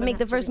woman has to make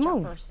the first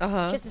move.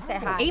 Just to say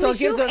hi. Amy, it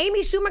gives a-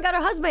 Amy Schumer got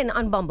her husband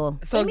on Bumble,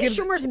 So it Amy gives-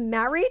 Schumer's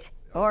married?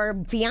 or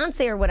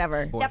fiance, or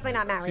whatever. Definitely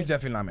not married. She's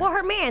definitely not Well,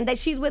 married. her man that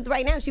she's with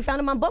right now, she found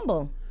him on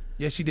Bumble.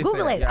 Yeah, she did.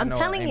 Google say that. it. Yeah, I I'm know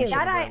telling Amy you.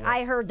 Schumer That very well.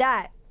 I heard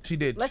that. She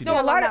did. Let's She see did.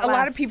 how A long lot that of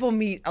lasts.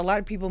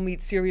 people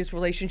meet serious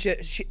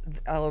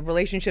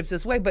relationships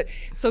this way. But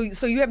so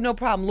you have no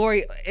problem,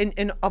 Lori.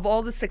 In of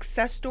all the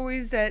success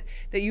stories that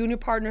you and your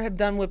partner have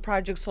done with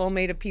Project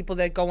Soulmate, of people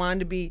that go on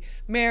to be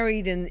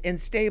married and in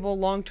stable,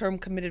 long-term,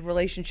 committed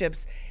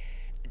relationships,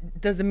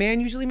 does the man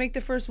usually make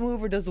the first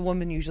move, or does the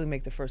woman usually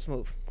make the first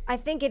move? I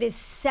think it is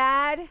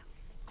sad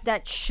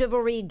that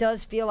chivalry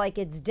does feel like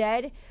it's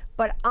dead.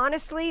 But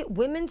honestly,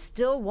 women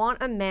still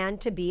want a man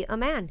to be a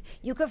man.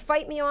 You could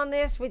fight me on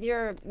this with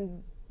your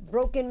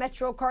broken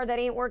Metro card that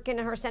ain't working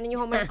and her sending you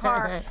home in a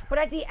car. But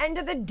at the end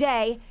of the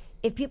day,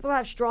 if people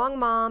have strong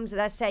moms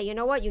that say, you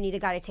know what, you need a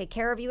guy to take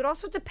care of you, it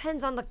also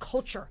depends on the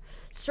culture.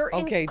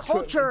 Certain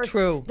cultures,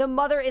 true. the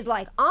mother is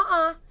like,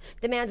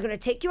 the man's going to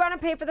take you out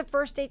and pay for the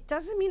first date.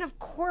 Doesn't mean, of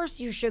course,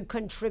 you should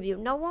contribute.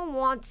 No one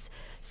wants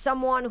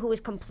someone who is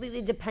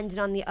completely dependent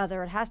on the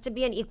other. It has to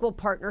be an equal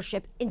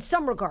partnership in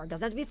some regard.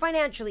 Doesn't have to be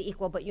financially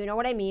equal, but you know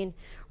what I mean.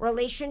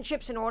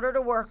 Relationships, in order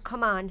to work,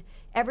 come on.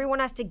 Everyone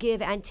has to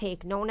give and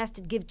take. No one has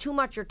to give too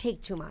much or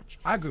take too much.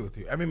 I agree with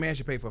you. Every man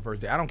should pay for a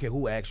first date. I don't care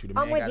who asks you. The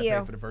I'm man with got to you.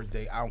 pay for the first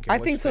date. I don't care. I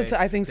what think you so say. too.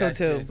 I think so That's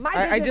too. just- My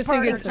I business just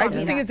think partner it's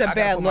told me it's I a gotta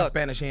bad put my look.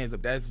 Spanish hands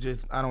up. That's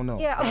just I don't know.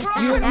 Yeah,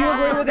 You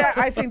agree with that?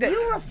 I think that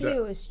you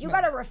refuse. You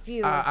gotta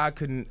refuse. I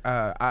couldn't.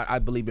 I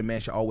believe a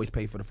man should always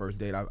pay for the first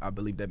date. I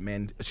believe that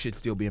men should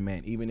still be a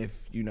man, even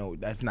if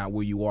that's not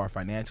where you are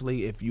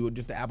financially. If you're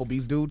just the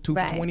Applebee's dude, 2 for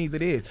Right. $20s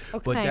it is.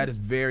 But Okay. that is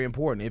very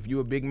important. If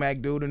you're a Big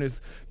Mac dude and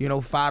it's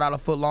 $5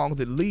 footlongs,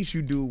 at least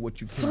you do what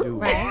you can do.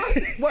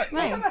 What? I'm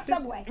talking about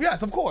Subway.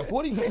 Yes, of course.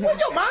 What do you? Where's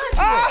your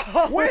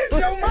mind? Where's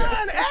your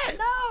mind at?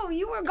 No,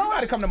 you were You going.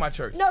 gotta come to my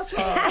church. No,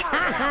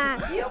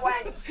 sweetheart. You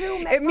went to.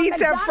 it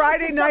meets at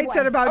Friday nights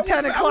at about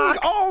 10 o'clock.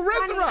 All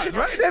restaurants,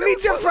 right? It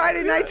meets on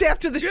Friday nights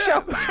after the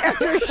show.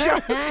 After the show,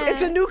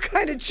 it's a new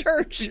kind of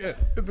church. Yeah,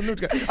 it's a new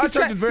guy. Our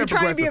church is very you're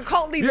trying to be a progressive.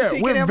 cult leader Yeah, so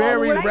you we're can have all the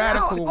very women.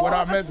 radical All with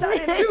our of a message.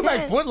 sudden- She was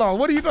like, footlong.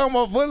 What are you talking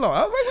about, footlong?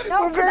 I was like, No,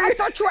 what? because I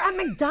thought you were at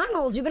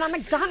McDonald's. You've been on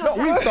McDonald's.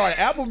 No, we started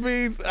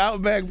Applebee's,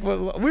 Outback,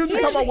 footlong. We were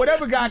just talking about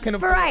whatever guy can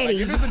afford.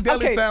 Variety. Like, if it's a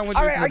deli Okay, sandwich,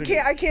 all it's right. what it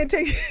is. I can't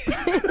take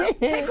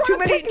her too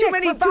on a many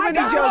picnic for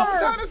 $5. jokes. I'm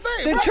trying to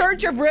say, The right.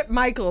 Church of Rip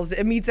Michaels.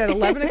 It meets at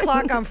 11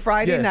 o'clock on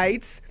Friday Yes.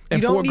 nights. You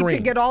And don't Fort need to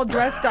Greene. get all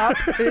dressed up.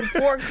 Come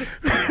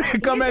as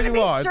gonna you be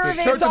are. It's the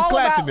serving- Church It's of all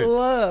about Clatchness.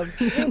 love.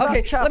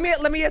 Okay,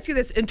 chucks. let me ask you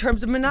this: in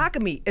terms of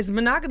monogamy, is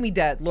monogamy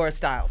dead, Laura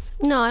Stiles?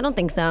 No, I don't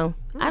think so.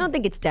 I don't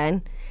think it's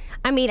done.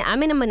 I mean,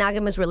 I'm in a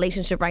monogamous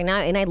relationship right now,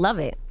 and I love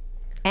it.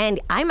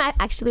 And I'm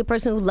actually a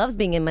person who loves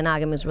being in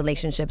monogamous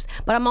relationships.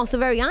 But I'm also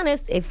very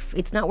honest. If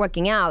it's not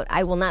working out,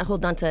 I will not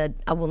hold on to.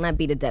 I will not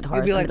beat a dead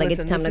horse. You'd be and like,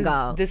 it's time to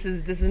go. This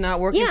is not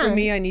working Yeah. for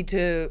me. I need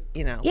to,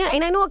 Yeah,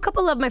 and I know a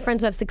couple of my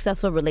friends who have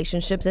successful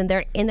relationships, and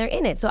they're in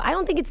it. So I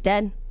don't think it's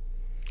dead.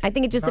 I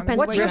think it just depends.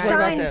 What's what your you're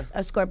sign? doing.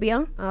 A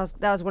Scorpio.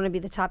 That was going to be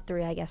the top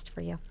 3 I guessed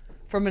for you.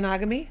 For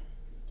monogamy?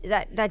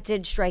 That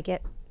did strike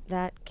it.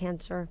 That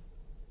Cancer,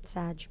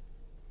 Sag.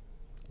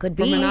 Could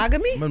For be.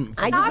 monogamy? I just know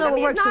Monogamy what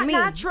is works for not me.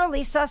 natural,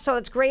 Lisa, so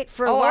it's great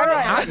for Oh, Laura.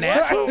 not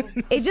natural.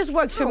 It just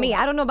works for me.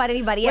 I don't know about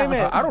anybody else.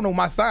 I don't know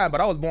my sign, but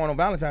I was born on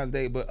Valentine's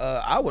Day. But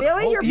I would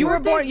Really? hope Your You were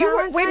born. birthday's You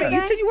were. Wait a minute. You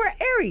Valentine's said you were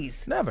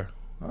Aries. never.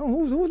 Oh,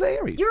 who's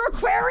Aries? You're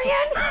Aquarian?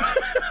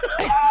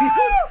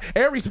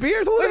 Aries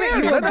Spears? Who's Wait a minute,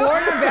 Aries? you were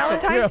born on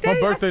Valentine's Yeah,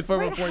 Day? my birthday's Wait,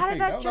 February how did 14th.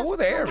 that I was just like,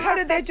 who's Aries? How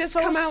did that That's just so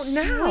come out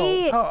now?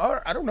 sweet.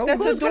 I don't know.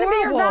 That's Who's gonna be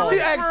your adorable. She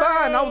Valentine? asked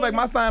sign. I was like,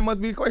 my sign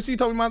must be Aquarius. She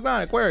told me my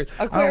sign, Aquarius.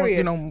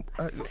 Aquarius.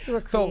 You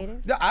were So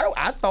creative. yeah,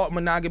 I thought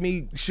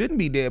monogamy shouldn't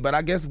be there, but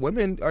I guess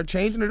women are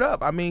changing it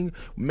up. I mean,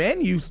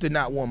 men used to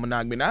not want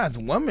monogamy. Now it's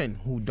women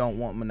who don't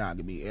want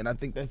monogamy, and I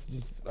think that's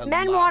just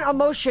Men want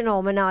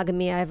emotional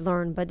monogamy, I've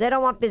learned, but they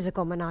don't want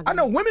physical monogamy. I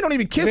know women don't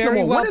even kiss Very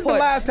no more. well When is the put.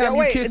 last time Yeah, you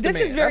wait, kissed this a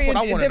man? is very, That's what I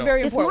want to they're know.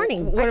 very This important.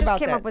 morning. What I just about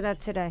came that? up with that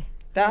today.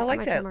 I like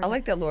My that. tumor. I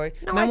like that, Lori.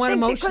 No, Men I want think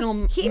emotional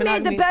because he made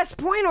monogamy. the best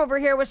point over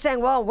here was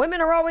saying, well, women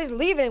are always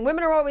leaving.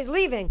 Women are always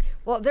leaving.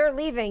 Well, they're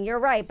leaving. You're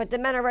right. But the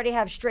men already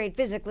have strayed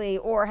physically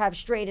or have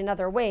strayed in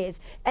other ways.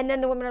 And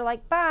then the women are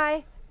like,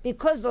 bye.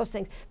 Because those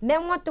things.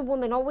 Men want the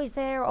woman always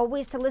there,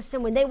 always to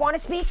listen when they want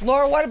to speak.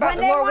 Laura, what about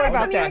When they Laura? What wanna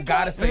about that? I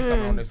gotta say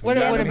something on this. What,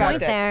 one. what has a about point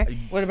that? there.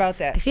 What about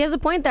that? She has a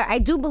point there. I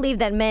do believe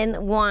that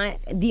men want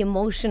the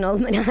emotional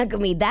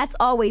monogamy. That's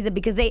always it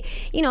because they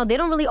don't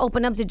really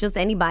open up to just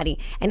anybody.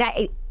 And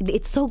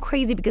it's so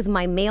crazy because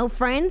my male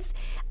friends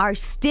are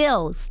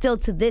still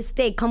to this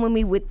day come with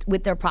me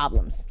with their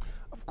problems.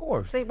 Of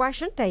course. Say, why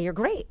shouldn't they? You're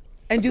great.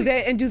 And do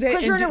they?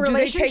 'Cause you're in a do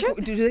they take?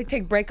 relationship? Do they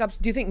take breakups?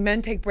 Do you think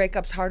men take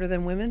breakups harder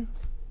than women?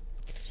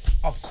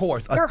 Of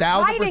course, They're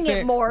 1,000%. hiding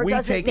it more, we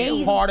doesn't take they?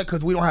 it harder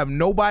because we don't have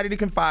nobody to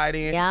confide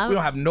in. Yeah. We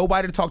don't have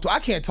nobody to talk to. I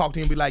can't talk to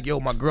you and be like, "Yo,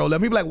 my girl."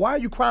 Let me be like, "Why are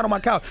you crying on my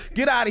couch?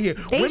 Get out of here."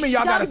 They Women,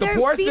 y'all got a shove their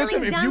support feelings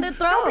system. down their No,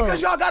 throat.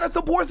 because y'all got a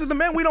support system.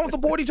 Men, we don't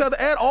support each other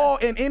at all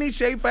in any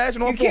shape,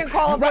 fashion, or You form. can't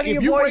call up one of If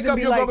your you boys break and up,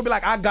 be your girl like- can be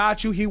like, "I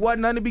got you. He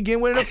wasn't nothing to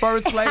begin with in the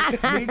first place.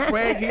 Me,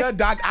 Craig, he a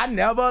doc. I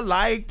never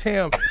liked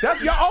him."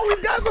 That's y'all always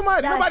got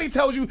somebody. Yes. Nobody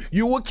tells you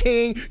you a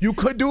king. You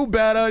could do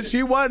better.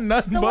 She wasn't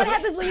nothing. So but what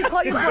happens when you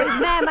call your boys,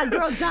 man, my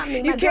girl dumped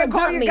me. You can't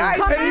call your guys.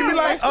 And he'd be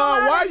like,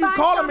 why are you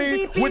calling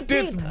me with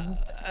this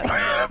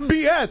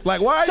BS?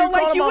 Like, why are So you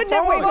like calling you my would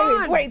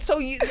never phone? wait. So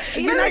you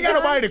ain't got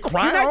nobody to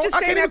cry you're not on. just I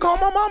saying can't even that- call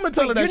my mom and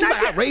tell her that. You're She's not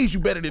like, I ju- raised you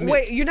better than this.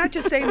 Wait, you're not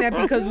just saying that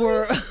because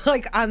we're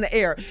like on the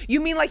air. You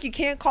mean like you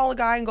can't call a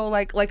guy and go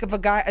like if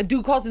a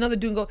dude calls another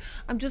dude and go,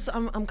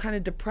 I'm kind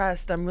of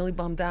depressed. I'm really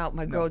bummed out.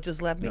 My girl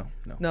just left me.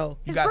 No.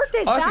 You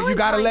birthday's Usher, you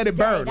gotta let it Valentine's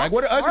burn. Day. Like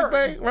what did That's Usher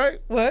say, hard.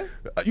 right?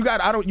 What? You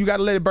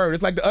gotta let it burn.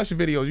 It's like the Usher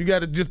videos. You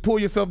gotta just pull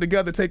yourself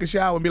together, take a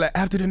shower, and be like,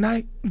 after the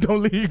night,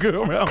 don't leave your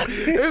girl around.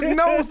 There's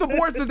no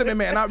support system, and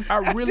man,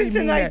 I really mean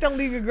Tonight, that. don't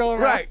leave your girl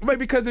around. Right, but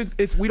because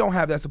it's we don't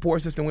have that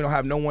support system, we don't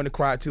have no one to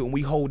cry to, and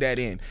we hold that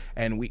in,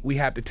 and we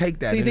have to take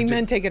that. So you And think it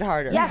men just- take it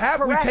harder? Yes.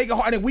 we correct. take it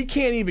hard, and we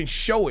can't even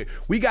show it.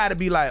 We got to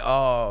be like,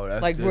 oh,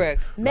 that's Like just, Rick.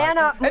 Man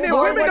up. And then move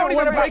on. women don't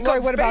what even about- break Lori,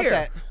 up what about fair.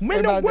 that? Women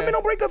What about that?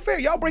 don't break up fair.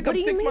 Y'all break up do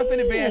you 6 months in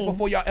advance mean?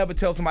 before y'all ever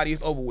tell somebody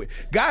it's over with.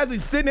 Guys are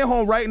sitting at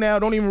home right now,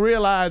 don't even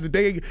realize that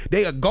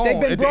they are gone They've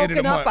been at the end of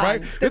the broken up month, on.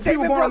 right? There's They've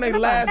people been going on their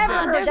broken up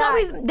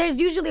last on. day. There's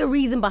usually a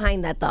reason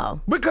behind that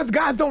though. Because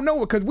guys don't know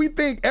it, because we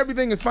think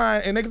everything is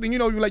fine, and next thing you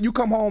know, you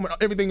come home and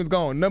everything is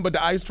gone. None but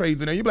the ice trays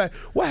in there. You be like,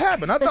 what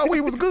happened? I thought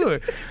we was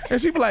good. And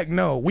she be like,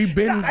 no, we've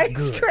been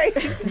ice good.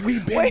 trays.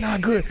 We've been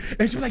not good.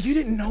 And she be like, you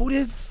didn't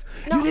notice?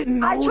 You didn't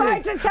know I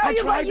tried this. to tell I you,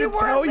 tried but you to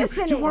tell weren't you.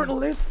 listening. You weren't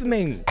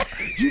listening.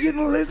 You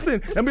didn't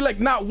listen. And be like,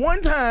 not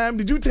one time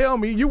did you tell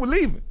me you were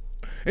leaving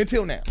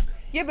until now.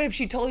 Yeah, but if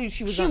she told you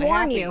she was She unhappy,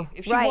 warned you.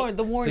 if she Right. warned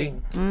the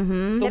warning, They the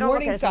don't look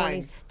warning at it as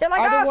warnings. signs. They're like,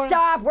 Are there oh, warning-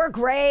 stop, we're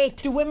great.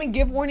 Do women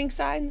give warning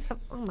signs?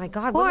 Oh my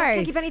God, women can't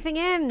course. keep anything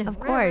in.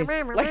 Of course.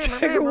 Like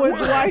Tiger Woods'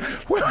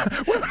 wife. Women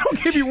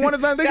don't give you one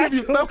time. They give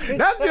you stuff.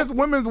 That's just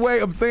women's way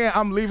of saying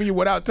I'm leaving you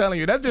without telling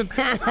you. That's just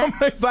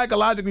something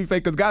psychologically say,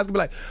 because guys can be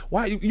like,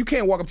 why you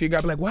can't walk up to your guy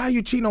and be like, why are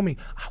you cheating on me?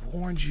 I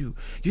warned you.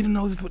 You didn't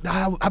know this.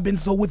 I've been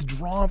so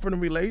withdrawn from the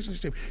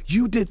relationship.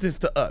 You did this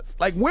to us.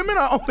 Like, women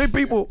are only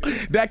people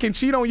that can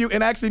cheat on you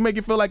and actually make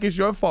it feel like it's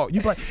your fault.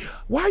 You be like,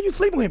 why are you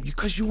sleeping with him?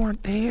 Because you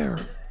weren't there.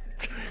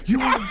 You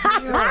weren't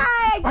there.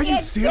 Are you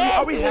can't serious?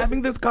 Are we stand it.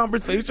 having this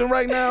conversation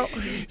right now?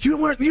 You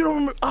don't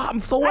remember. Oh, I'm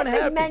so I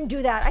unhappy. think men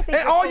do that. I think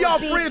And all it's y'all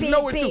beep, friends beep,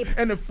 know it beep. too.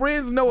 And the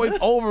friends know it's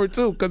over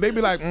too. Because they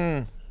be like,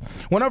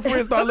 When our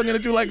friends start looking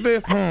at you like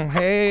this,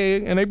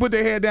 hey, and they put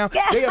their head down,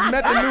 they have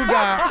met the new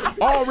guy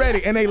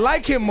already, and they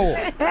like him more.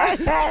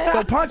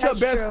 So punch her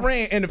best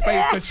friend in the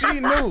face, because she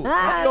knew.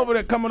 She over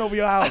there coming over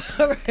your house.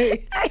 All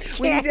right.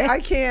 I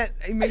can't.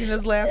 You're making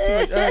us laugh too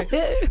much. All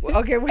right.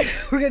 Okay, we're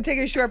going to take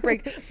a short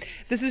break.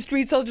 This is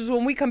Street Soldiers.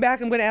 When we come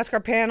back, I'm going to ask our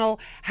panel,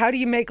 how do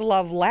you make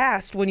love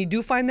last when you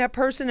do find that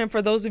person? And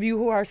for those of you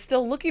who are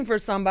still looking for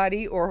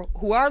somebody or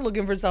who are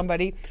looking for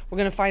somebody, we're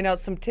going to find out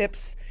some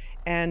tips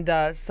and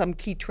some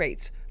key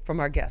traits from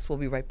our guests. We'll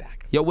be right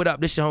back. Yo, what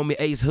up? This your homie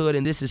Ace Hood,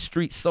 and this is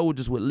Street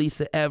Soldiers with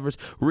Lisa Evers.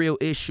 Real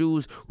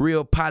issues,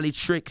 real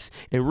politics,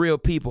 and real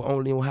people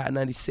only on Hot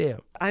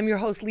 97. I'm your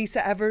host,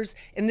 Lisa Evers.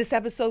 In this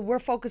episode, we're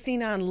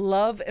focusing on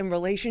love and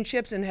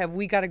relationships, and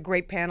we got a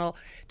great panel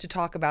to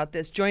talk about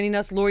this. Joining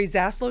us, Lori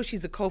Zaslow.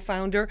 She's a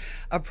co-founder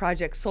of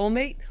Project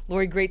Soulmate.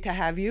 Lori, great to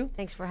have you.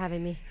 Thanks for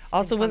having me. It's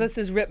Also been with fun. us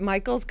is Rip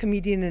Michaels,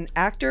 comedian and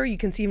actor. You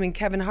can see him in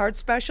Kevin Hart's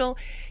special.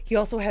 He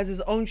also has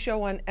his own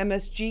show on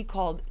MSG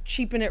called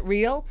Cheapin' It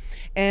Real.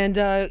 And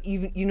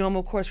you know him,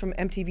 of course, from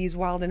MTV's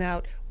Wild 'N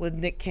Out with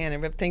Nick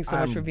Cannon. Rip, thanks so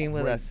much for being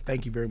with Great. us.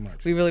 Thank you very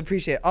much. We really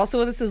appreciate it. Also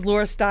with us is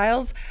Laura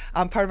Stiles,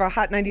 part of our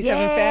Hot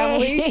 97 Yay.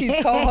 family.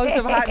 She's co-host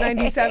of Hot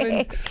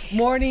 97's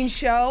morning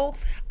show.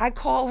 I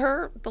call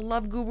her the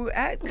love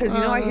guru-ette because,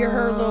 I hear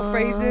her little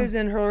phrases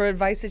and her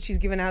advice that she's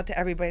giving out to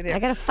everybody there. I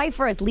gotta fight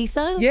for us,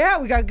 Lisa. Yeah,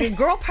 we got good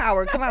girl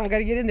power. Come on, we got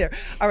to get in there.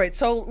 All right,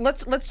 so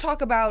let's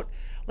talk about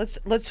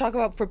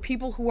for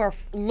people who are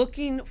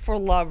looking for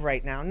love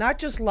right now, not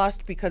just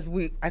lust, because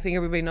I think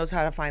everybody knows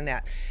how to find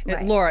that. And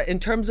Right. Laura, in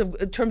terms of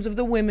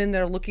the women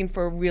that are looking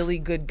for really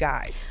good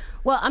guys.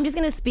 Well, I'm just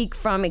gonna speak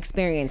from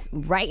experience.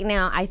 Right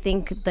now, I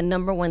think the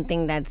number one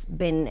thing that's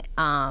been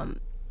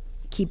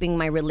keeping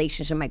my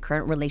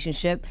current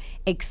relationship,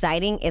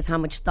 exciting is how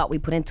much thought we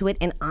put into it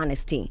and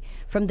honesty.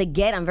 From the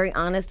get, I'm very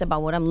honest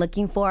about what I'm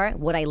looking for,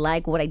 what I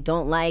like, what I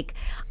don't like,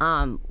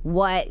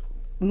 what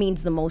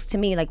means the most to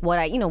me, like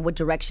what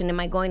direction am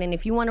I going, and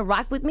if you want to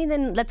rock with me,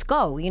 then let's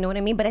go, you know what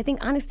I mean? But I think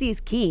honesty is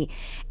key.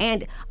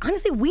 And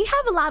honestly, we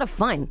have a lot of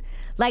fun.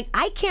 Like,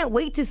 I can't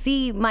wait to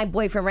see my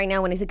boyfriend right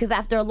now because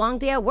after a long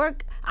day at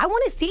work, I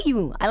want to see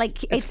you.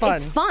 It's fun.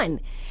 It's fun.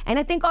 And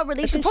I think our It's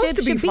relationship supposed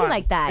to be should be fun.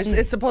 like that.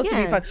 It's supposed to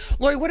be Yeah. fun.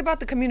 Lori, what about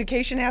the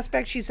communication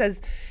aspect? She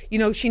says,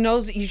 she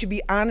knows that you should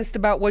be honest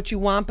about what you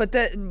want, but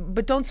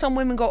don't some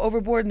women go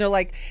overboard and they're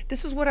like,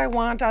 this is what I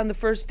want on the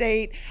first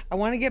date. I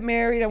want to get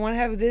married. I want to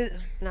have this.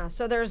 No,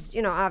 so there's,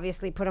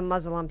 obviously put a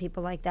muzzle on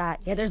people like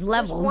that. Yeah, there's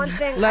levels. One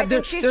thing, Le- I there-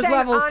 think she's there's saying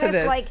levels to honest,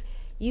 this. like,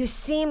 you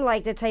seem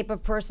like the type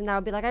of person that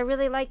would be like, I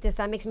really like this.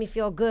 That makes me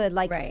feel good.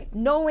 Like, Right.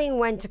 knowing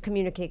when to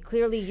communicate.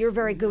 Clearly, you're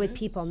very good with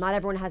people. Not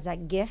everyone has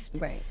that gift.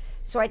 Right.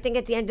 So I think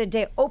at the end of the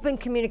day, open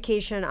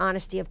communication and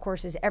honesty, of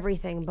course, is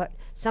everything. But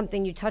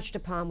something you touched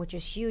upon, which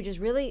is huge, is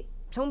really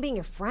someone being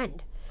your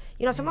friend.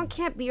 Someone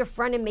can't be your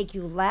friend and make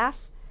you laugh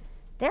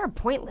they're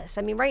pointless.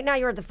 I mean, right now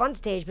you're at the fun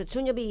stage, but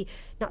soon you'll be,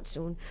 not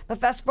soon, but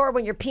fast forward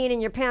when you're peeing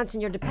in your pants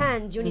and you're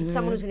depends, you need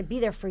someone who's going to be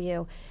there for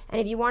you. And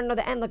if you want to know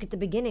the end, look at the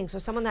beginning. So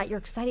someone that you're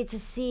excited to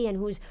see and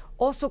who's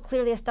also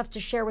clearly has stuff to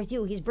share with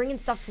you. He's bringing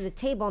stuff to the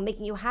table and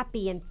making you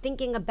happy and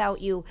thinking about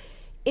you.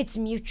 It's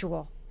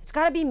mutual. It's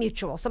got to be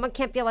mutual. Someone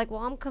can't feel like,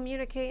 well, I'm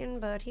communicating,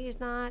 but he's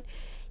not.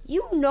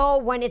 You know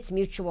when it's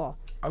mutual.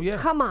 Oh, yeah.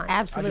 Come on.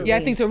 Absolutely. Yeah,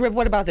 I think so. Rip,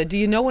 what about that? Do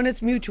you know when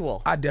it's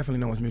mutual? I definitely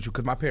know it's mutual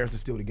because my parents are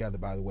still together,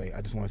 by the way.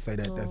 I just want to say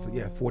that.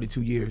 That's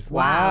 42 years.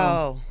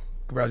 Wow.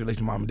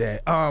 Congratulations, Mom and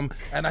Dad.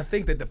 And I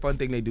think that the fun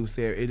thing they do,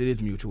 Sarah, it is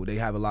mutual. They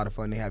have a lot of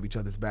fun. They have each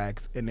other's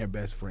backs, and they're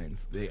best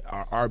friends. They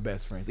are our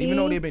best friends. Even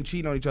though they've been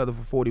cheating on each other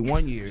for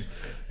 41 years,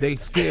 they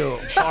still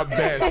are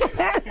best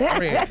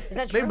friends. Is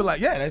that They true? be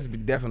like, yeah, that's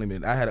definitely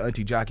been. I had an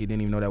auntie Jockey,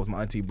 didn't even know that was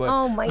my auntie. But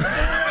Oh my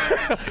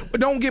God.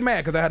 but don't get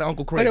mad because I had an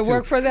Uncle Craig But it too.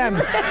 worked for them.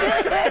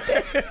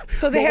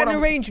 So they But had what an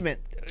I'm- arrangement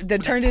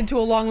that turned into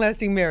a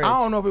long-lasting marriage. I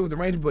don't know if it was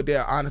arranged, but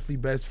they're honestly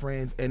best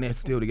friends, and they're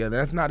still together.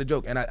 That's not a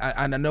joke, and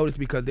I noticed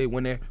because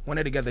when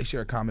they're together, they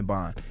share a common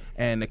bond,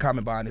 and the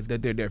common bond is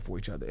that they're there for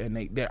each other, and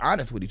they're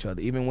honest with each other.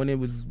 Even when it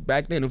was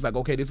back then, it was like,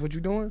 okay, this is what you're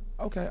doing.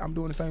 Okay, I'm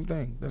doing the same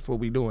thing. That's what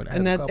we're doing.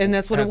 And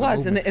that's what it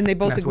was, and they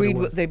both agreed.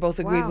 They both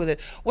agreed Wow. with it.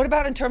 What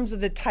about in terms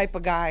of the type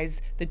of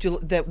guys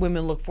that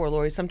women look for,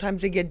 Lori?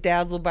 Sometimes they get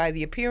dazzled by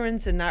the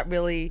appearance and not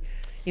really,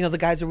 the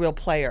guy's a real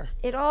player.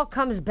 It all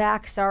comes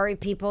back, sorry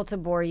people to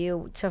bore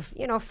you, to,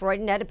 Freud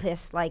and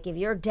Oedipus. Like if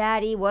your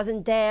daddy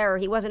wasn't there or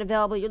he wasn't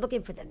available, you're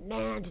looking for the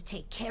man to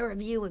take care of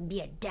you and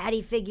be a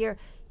daddy figure.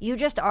 You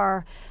just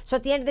are. So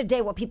at the end of the day,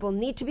 what people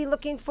need to be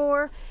looking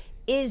for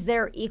is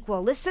their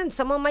equal. Listen,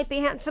 someone might be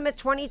handsome at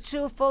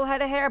 22, full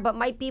head of hair, but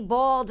might be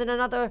bald in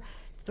another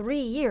 3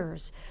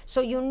 years.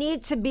 So you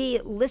need to be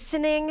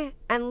listening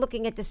and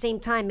looking at the same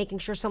time, making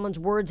sure someone's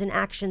words and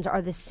actions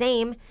are the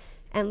same,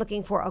 and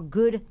looking for a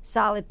good,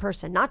 solid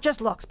person. Not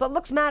just looks, but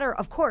looks matter,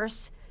 of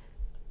course.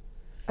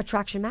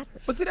 Attraction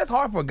matters. But see, that's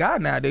hard for a guy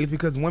nowadays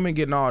because women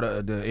getting all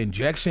the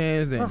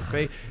injections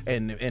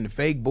and and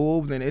fake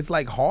boobs, and it's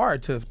like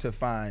hard to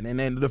find. And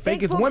then the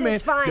Fake fakest boobs women,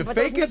 is fine, the but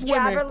those fakest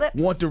McJabber women lips?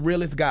 want the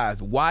realest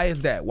guys. Why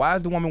is that? Why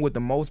is the woman with the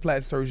most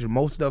plastic surgery,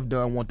 most stuff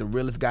done, want the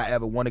realest guy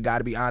ever? Want a guy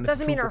to be honest.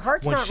 Doesn't mean her truthful,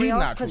 heart's when not she's real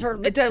not because her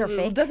truthful. lips are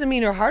fake. doesn't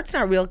mean her heart's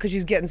not real because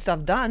she's getting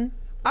stuff done.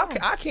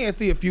 I can't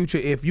see a future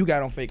if you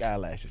got on fake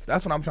eyelashes.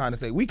 That's what I'm trying to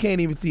say. We can't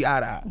even see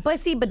eye to eye.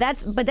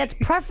 But that's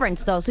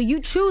preference though. So you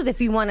choose if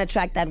you want to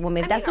attract that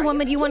woman. If that's the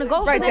woman you want to go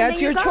for, Right, then that's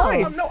there you your go.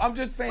 choice. No, I'm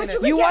just saying But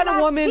that. You can want get a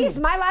woman- Geez,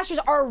 my lashes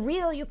are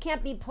real. You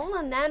can't be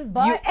pulling them,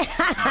 but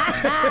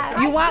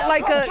You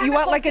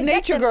want like a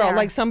nature girl,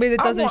 like somebody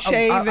that I doesn't want-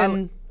 shave I-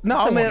 and No,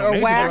 I somebody want no or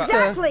nature wax. girl.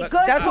 Exactly. Good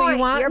That's what point. you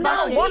want. You're I don't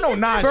busted. want no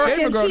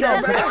non-shaver girl.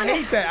 Birkenstocks. No, I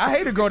hate that. I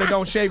hate a girl that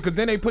don't shave because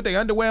then they put their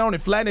underwear on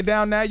and flatten it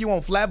down. Now you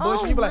on Flatbush.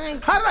 Oh and you be my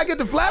like, how did I get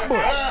to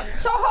Flatbush?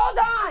 So hold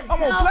on.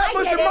 I'm on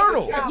Flatbush and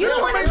Myrtle. You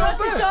don't want make to no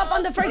to sense. show up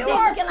on the first day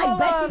are looking like full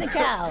Betsy of- the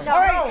cow. No.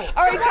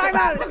 All right, time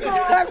out. The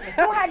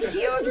girl who had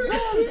huge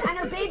boobs and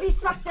her baby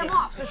sucked them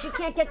off, so she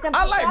can't get them.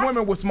 I put like back.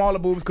 women with smaller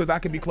boobs because I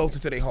can be closer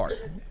to their heart.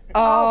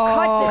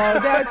 Oh,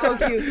 that's so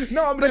cute.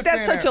 No, I'm but just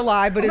that's saying such that. a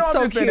lie. But No, it's I'm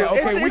so just saying cute. that.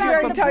 Okay, It's we it's got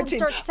very some touching.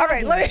 boobs All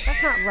right,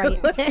 That's not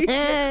right. Give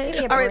me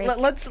a all right. break.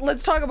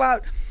 Let's talk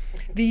about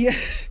the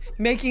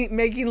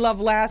making love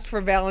last for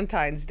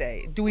Valentine's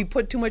Day. Do we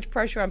put too much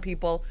pressure on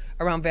people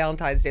around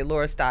Valentine's Day,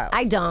 Laura Stiles?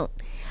 I don't.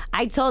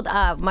 I told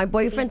my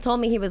boyfriend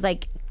told me, he was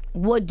like,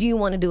 "What do you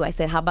want to do?" I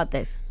said, "How about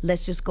this?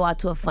 Let's just go out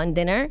to a fun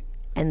dinner,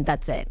 and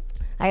that's it."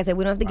 Like I said,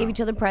 we don't have to give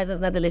each other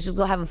presents, nothing. Let's just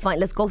go have a fun.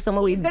 Let's go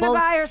somewhere we He's gonna both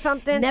buy her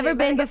something, so never you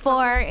better been get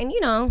before, and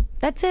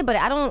that's it. But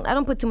I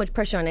don't put too much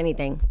pressure on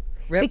anything.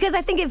 Rip? Because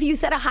I think if you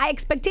set a high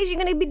expectation,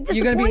 you're gonna be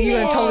disappointed. You're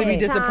gonna totally be All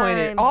the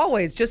disappointed. time.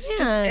 Always, just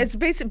Yeah. it's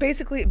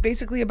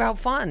basically about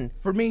fun.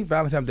 For me,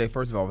 Valentine's Day,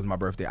 first of all, is my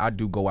birthday. I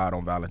do go out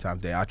on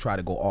Valentine's Day. I try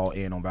to go all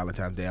in on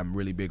Valentine's Day. I'm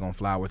really big on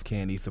flowers,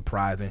 candy,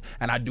 surprising.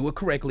 And I do it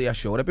correctly. I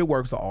show it up at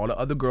work so all the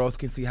other girls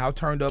can see how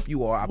turned up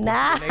you are. I put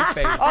it in their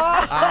face.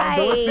 I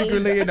don't do it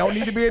secretly. It don't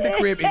need to be in the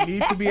crib. It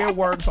needs to be at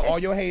work so all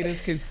your haters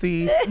can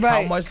see how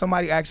Right. much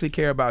somebody actually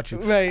care about you.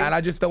 Right. And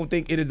I just don't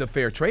think it is a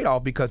fair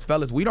trade-off because,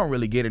 fellas, we don't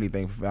really get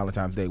anything for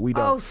Valentine's Day. We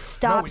don't. Oh,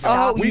 stop, we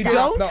stop, don't. you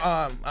don't?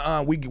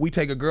 No, we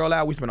take a girl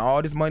out. We spend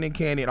all this money in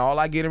candy, and all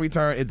I get in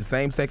return is the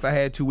same sex I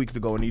had 2 weeks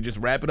ago, and you just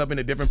wrap it up in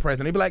a different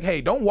present. They be like,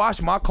 "Hey, don't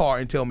wash my car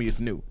and tell me it's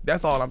new."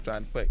 That's all I'm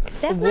trying to say.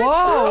 That's Whoa,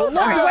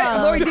 not true. Lori, wait,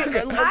 though.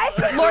 Lori, I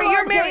think Lori, you're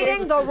you're married.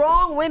 dating the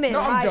wrong women. No,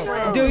 I'm my joking.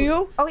 friend. Do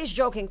you? Oh, he's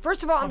joking.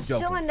 First of all, I'm still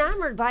joking.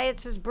 enamored by it.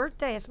 It's his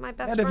birthday. It's my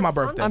best That is friend's my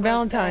son's birthday. On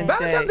Valentine's Day.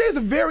 Valentine's Day is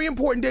a very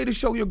important day to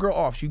show your girl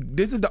off.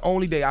 This is the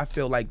only day I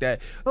feel like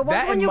that. But that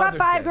what's when and you got Mother's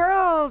 5 Day.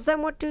 girls?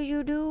 Then what do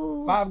you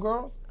do? 5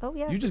 girls? Oh,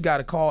 yes. You just got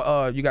to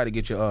call. You got to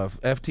get your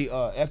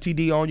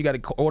FTD on. You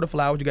got to order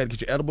flowers. You got to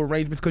get your edible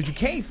arrangements because you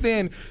can't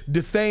send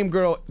the same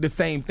girl the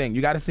same thing.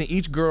 You got to send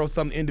each girl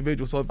something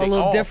individual. So if they a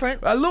little all,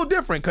 different,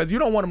 because you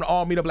don't want them to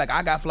all meet up like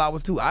I got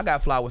flowers too. I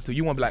got flowers too.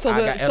 You want to be like I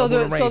got edible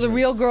arrangements. So the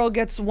real girl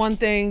gets one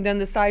thing, then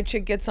the side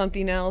chick gets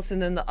something else,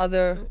 and then the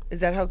other. Is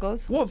that how it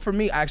goes? Well, for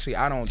me, actually,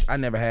 I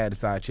never had a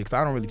side chick, so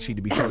I don't really cheat,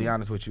 to be totally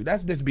honest with you.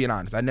 That's just being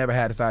honest. I never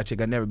had a side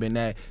chick. I've never been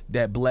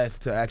that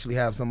blessed to actually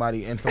have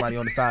somebody on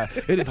the side.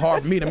 It is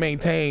hard for me to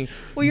maintain.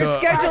 Well, your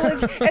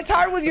schedule it's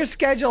hard with your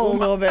schedule a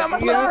little bit. I'm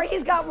sorry,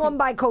 he's got one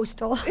by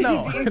coastal. No,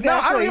 Exactly. no,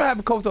 I don't even have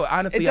a coastal.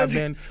 Honestly, I've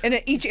been.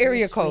 And each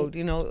area code,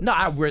 No,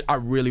 I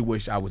really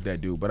wish I was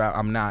that dude, but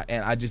I'm not,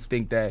 and I just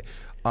think that.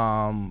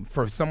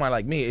 For someone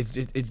like me, it's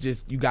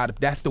just you got.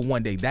 That's the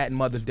one day. That and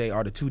Mother's Day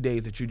are the 2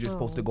 days that you're just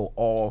supposed to go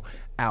all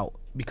out,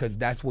 because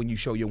that's when you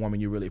show your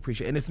woman you really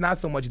appreciate. And it's not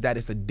so much that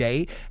it's a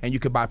day and you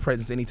could buy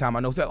presents anytime.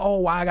 I know it's like, oh,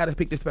 why I got to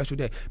pick this special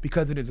day?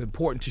 Because it is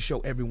important to show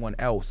everyone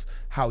else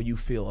how you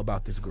feel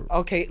about this girl.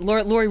 Okay,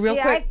 Lori, real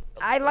quick.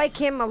 I like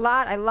him a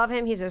lot. I love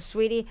him. He's a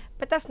sweetie.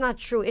 But that's not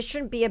true. It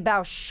shouldn't be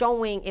about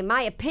showing, in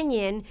my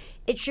opinion,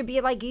 it should be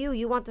like you.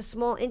 You want the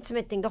small,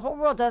 intimate thing. The whole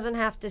world doesn't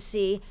have to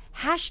see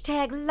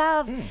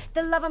 #love,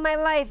 the love of my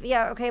life.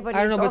 Yeah, okay, but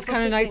I don't know, but it's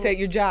kind of nice at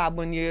your job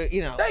when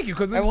you know. Thank you,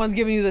 because everyone's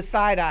giving you the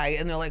side eye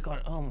and they're like,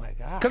 oh my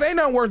God. Because ain't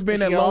nothing worse being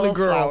that You get all lonely those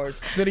girl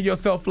flowers. sending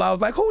yourself flowers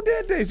like, who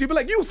did this? You be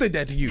like, you said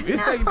that to you.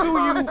 It's taken to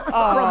you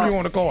from you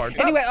on the card.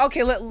 Anyway,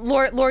 okay,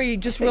 Lori,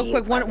 just real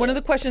quick. One of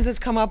the questions that's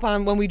come up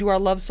on when we do our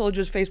Love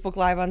Soldiers Facebook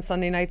Live on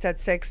Sunday nights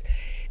at 6,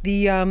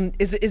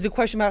 is a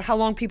question about how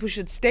long people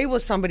should stay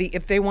with somebody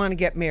if they want to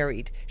get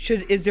married.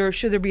 Should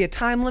there be a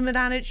time limit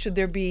on it? Should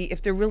there be,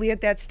 if they're really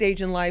at that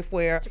stage in life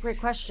where That's a great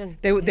question.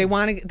 they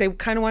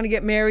kind of want to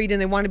get married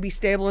and they want to be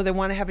stable, or they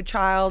want to have a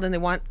child and they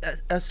want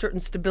a certain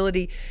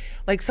stability.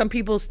 Like some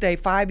people stay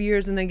 5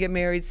 years and then get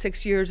married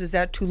 6 years. Is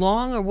that too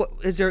long, or what?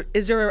 Is there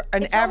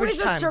an It's average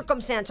always time? a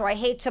circumstance, so I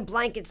hate to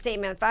blanket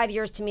statement. 5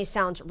 years to me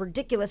sounds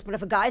ridiculous, but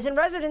if a guy's in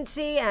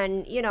residency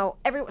and,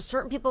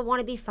 certain people want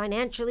to be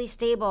financially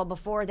stable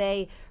before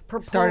they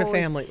propose. Start a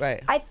family,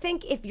 right. I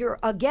think if you're,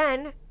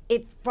 again,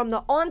 if from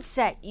the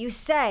onset you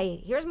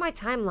say, here's my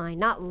timeline,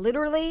 not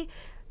literally,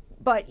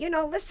 but,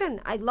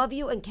 listen, I love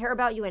you and care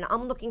about you and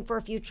I'm looking for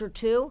a future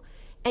too,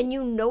 and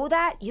you know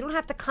that, you don't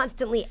have to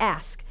constantly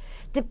ask.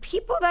 The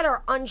people that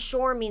are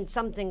unsure mean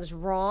something's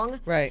wrong.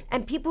 Right.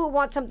 And people who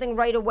want something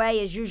right away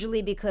is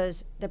usually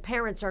because their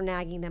parents are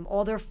nagging them.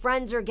 All their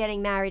friends are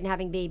getting married and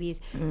having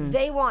babies.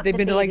 They want They've the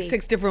been to like baby.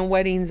 6 different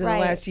weddings in the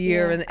last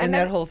year, yeah. and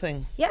that whole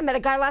thing. Yeah, I met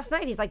a guy last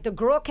night. He's like, the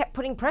girl kept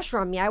putting pressure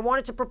on me. I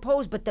wanted to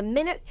propose, but the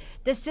minute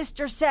the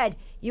sister said,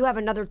 you have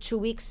another 2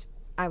 weeks,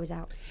 I was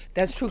out.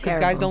 That's true, because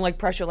guys don't like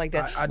pressure like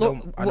that. I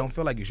don't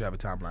feel like you should have a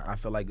timeline. I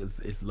feel like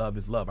it's love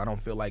is love. I don't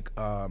feel like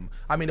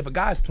if a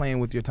guy's playing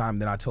with your time,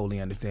 then I totally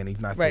understand he's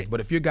not serious. Right. But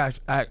if you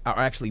guys are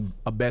actually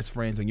best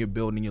friends and you're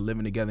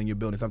living together and you're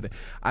building something,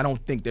 I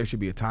don't think there should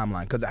be a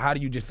timeline. Because how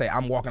do you just say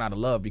I'm walking out of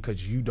love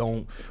because you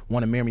don't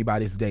want to marry me by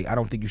this date? I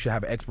don't think you should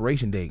have an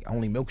expiration date.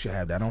 Only milk should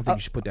have that. I don't think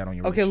you should put that on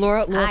your Okay,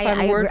 relationship. Laura,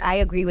 final word. I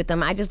agree with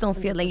them. I just don't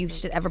feel like you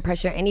should ever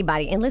pressure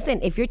anybody. And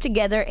listen, if you're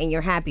together and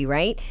you're happy,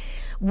 right?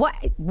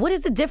 What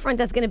is the difference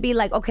that's going to be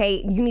like,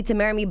 okay, you need to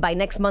marry me by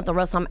next month or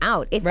else I'm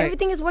out. If Right.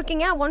 everything is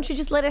working out, why don't you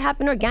just let it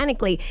happen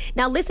organically?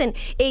 Now, listen,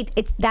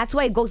 that's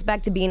why it goes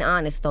back to being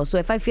honest, though. So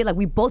if I feel like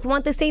we both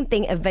want the same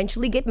thing,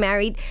 eventually get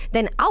married,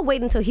 then I'll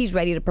wait until he's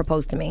ready to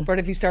propose to me. But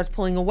if he starts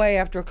pulling away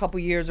after a couple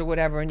years or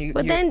whatever, and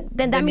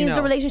Then that means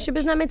the relationship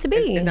is not meant to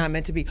be. It's not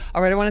meant to be.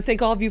 All right, I want to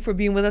thank all of you for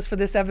being with us for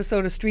this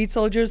episode of Street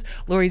Soldiers.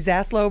 Lori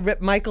Zaslow,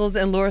 Rip Michaels,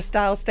 and Laura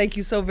Stiles, thank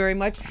you so very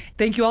much.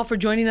 Thank you all for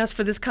joining us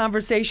for this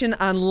conversation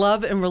on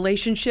love and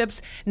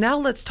relationships. Now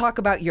let's talk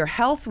about your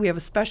health. We have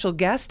a special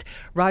guest,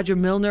 Roger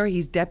Milner.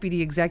 He's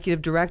Deputy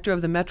Executive Director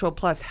of the Metro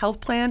Plus Health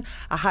Plan,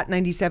 a Hot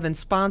 97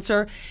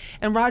 sponsor.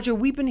 And Roger,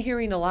 we've been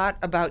hearing a lot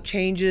about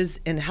changes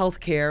in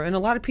healthcare, and a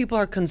lot of people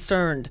are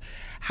concerned.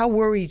 How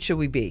worried should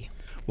we be?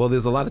 Well,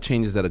 there's a lot of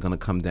changes that are going to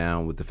come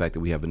down with the fact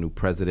that we have a new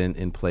president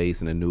in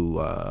place and a new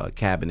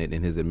cabinet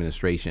in his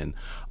administration.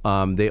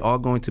 There are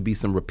going to be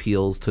some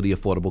repeals to the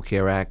Affordable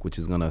Care Act, which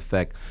is going to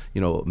affect,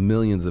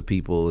 millions of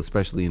people,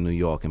 especially in New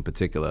York in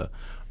particular.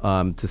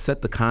 To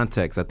set the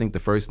context, I think the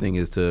first thing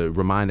is to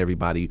remind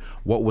everybody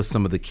what were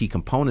some of the key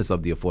components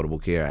of the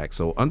Affordable Care Act.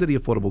 So under the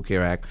Affordable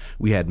Care Act,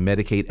 we had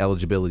Medicaid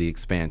eligibility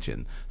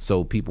expansion.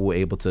 So people were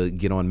able to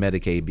get on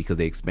Medicaid because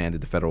they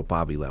expanded the federal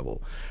poverty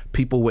level.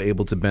 People were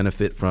able to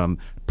benefit from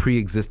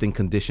pre-existing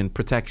condition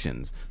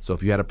protections. So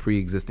if you had a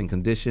pre-existing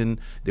condition,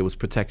 there was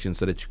protection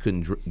so that you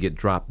couldn't get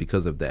dropped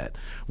because of that.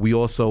 We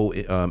also,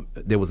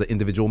 there was an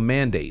individual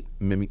mandate,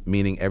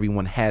 meaning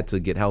everyone had to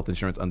get health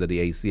insurance under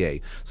the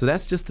ACA. So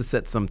that's just to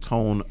set some some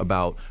tone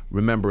about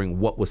remembering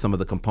what were some of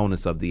the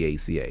components of the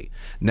ACA.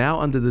 Now,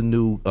 under the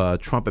new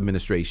Trump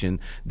administration,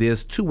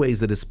 there's two ways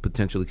that this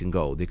potentially can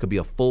go. There could be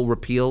a full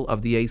repeal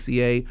of the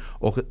ACA,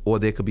 or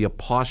there could be a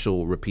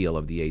partial repeal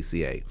of the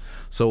ACA.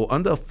 So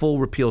under a full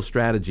repeal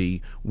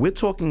strategy, we're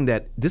talking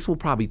that this will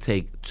probably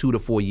take 2 to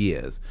 4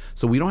 years.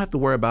 So we don't have to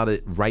worry about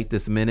it right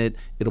this minute.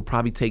 It'll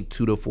probably take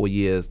 2 to 4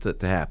 years to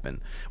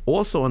happen.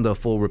 Also under a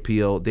full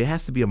repeal, there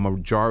has to be a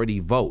majority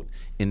vote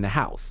in the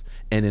House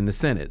and in the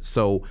Senate.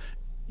 So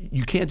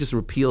you can't just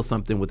repeal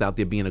something without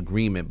there being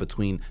agreement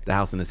between the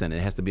House and the Senate.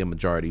 It has to be a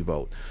majority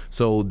vote.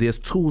 So there's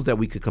tools that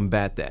we could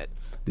combat that.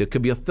 There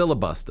could be a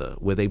filibuster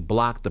where they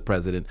block the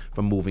president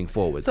from moving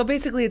forward. So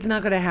basically, it's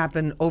not going to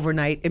happen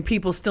overnight, and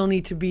people still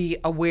need to be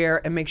aware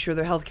and make sure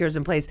their health care is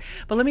in place.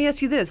 But let me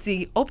ask you this.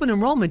 The open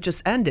enrollment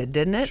just ended,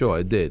 didn't it? Sure,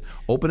 it did.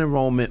 Open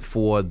enrollment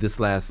for this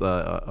last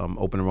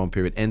open enrollment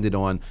period ended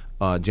on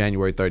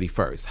January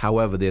 31st.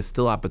 However, there's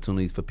still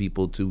opportunities for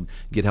people to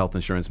get health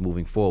insurance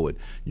moving forward.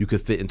 You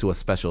could fit into a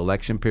special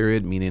election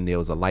period, meaning there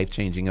was a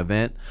life-changing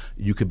event.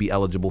 You could be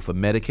eligible for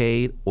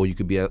Medicaid, or you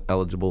could be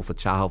eligible for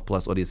Child Health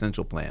Plus or the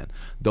Essential Plan.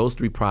 Those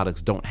three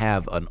products don't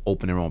have an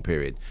open enrollment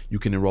period. You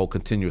can enroll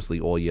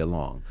continuously all year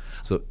long.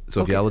 So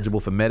if you're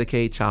eligible for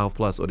Medicaid, Child Health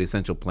Plus, or the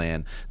Essential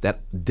Plan, that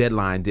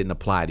deadline didn't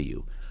apply to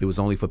you. It was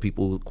only for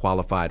people who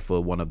qualified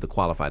for one of the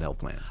qualified health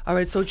plans. All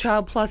right, so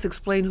Child Plus,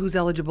 explain who's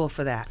eligible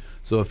for that.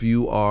 So if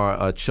you are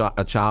a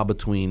child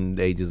between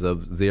the ages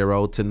of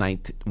 0 to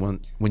 19,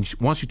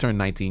 once you turn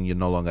 19, you're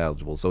no longer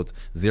eligible. So it's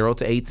 0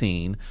 to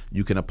 18,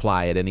 you can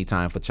apply at any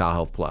time for Child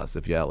Health Plus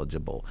if you're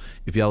eligible.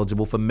 If you're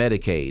eligible for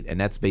Medicaid, and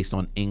that's based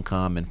on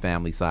income and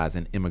family size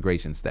and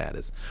immigration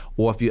status.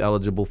 Or if you're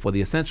eligible for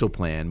the Essential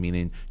Plan,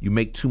 meaning you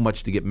make too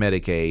much to get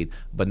Medicaid,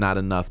 but not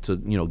enough to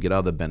get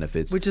other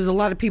benefits. Which is a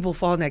lot of people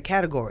fall in that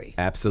category.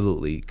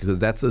 Absolutely, because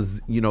that's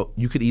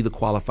you could either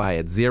qualify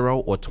at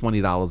 $0 or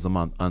 $20 a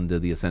month under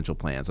the Essential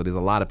Plan. So there's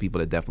a lot of people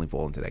that definitely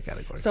fall into that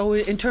category. So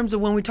in terms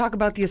of when we talk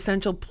about the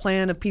Essential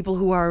Plan of people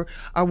who are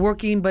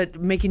working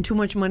but making too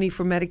much money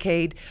for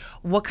Medicaid,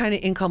 what kind of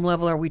income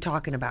level are we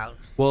talking about?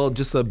 Well,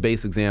 just a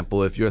base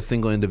example, if you're a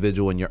single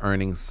individual and you're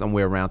earning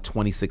somewhere around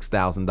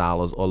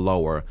 $26,000 or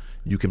lower,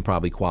 you can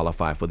probably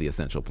qualify for the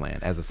Essential Plan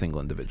as a single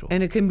individual.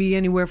 And it can be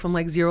anywhere from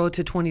like $0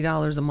 to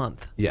 $20 a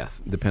month.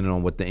 Yes, depending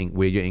on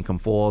where your income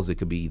falls, it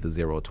could be either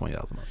 $0 or $20 a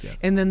month. Yes.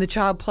 And then the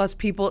Child Plus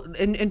people,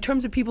 in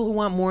terms of people who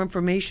want more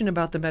information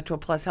about the Metro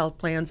Plus health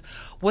plans,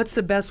 what's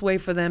the best way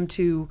for them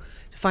to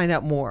find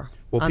out more?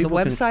 Well, on the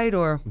website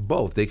or?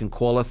 Both. They can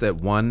call us at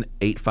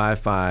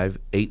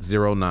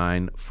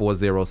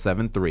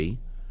 1-855-809-4073,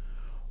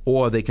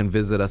 or they can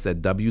visit us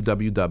at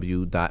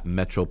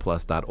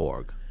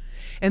www.metroplus.org.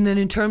 And then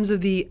in terms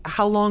of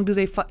how long does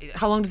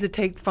it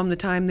take from the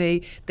time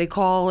they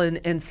call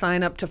and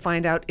sign up to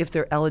find out if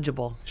they're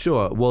eligible?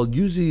 Sure. Well,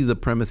 usually the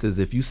premise is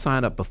if you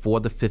sign up before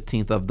the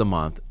 15th of the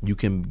month, you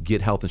can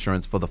get health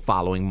insurance for the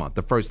following month,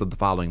 the first of the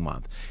following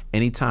month.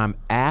 Anytime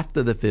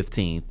after the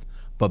 15th,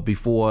 but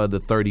before the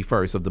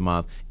 31st of the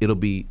month, it'll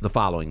be the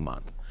following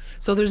month.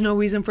 So there's no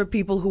reason for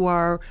people who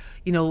are,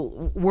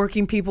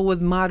 working people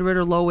with moderate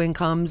or low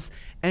incomes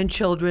and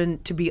children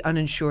to be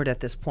uninsured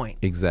at this point.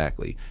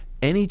 Exactly.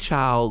 Any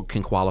child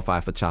can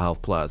qualify for Child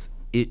Health Plus.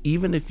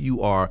 Even if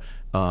you are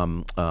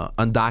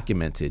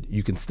undocumented,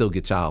 you can still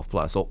get Child Health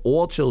Plus. So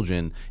all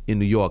children in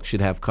New York should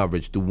have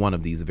coverage through one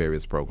of these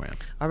various programs.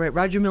 All right,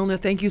 Roger Milner,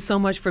 thank you so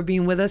much for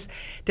being with us.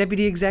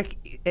 Deputy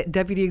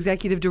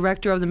Executive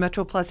Director of the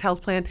Metro Plus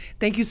Health Plan,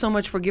 thank you so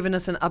much for giving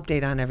us an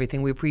update on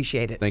everything. We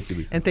appreciate it. Thank you,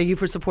 Lisa. And thank you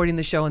for supporting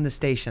the show and the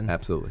station.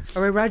 Absolutely.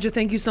 All right, Roger,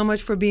 thank you so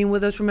much for being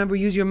with us. Remember,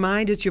 use your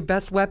mind. It's your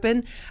best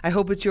weapon. I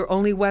hope it's your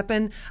only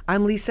weapon.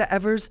 I'm Lisa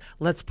Evers.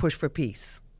 Let's push for peace.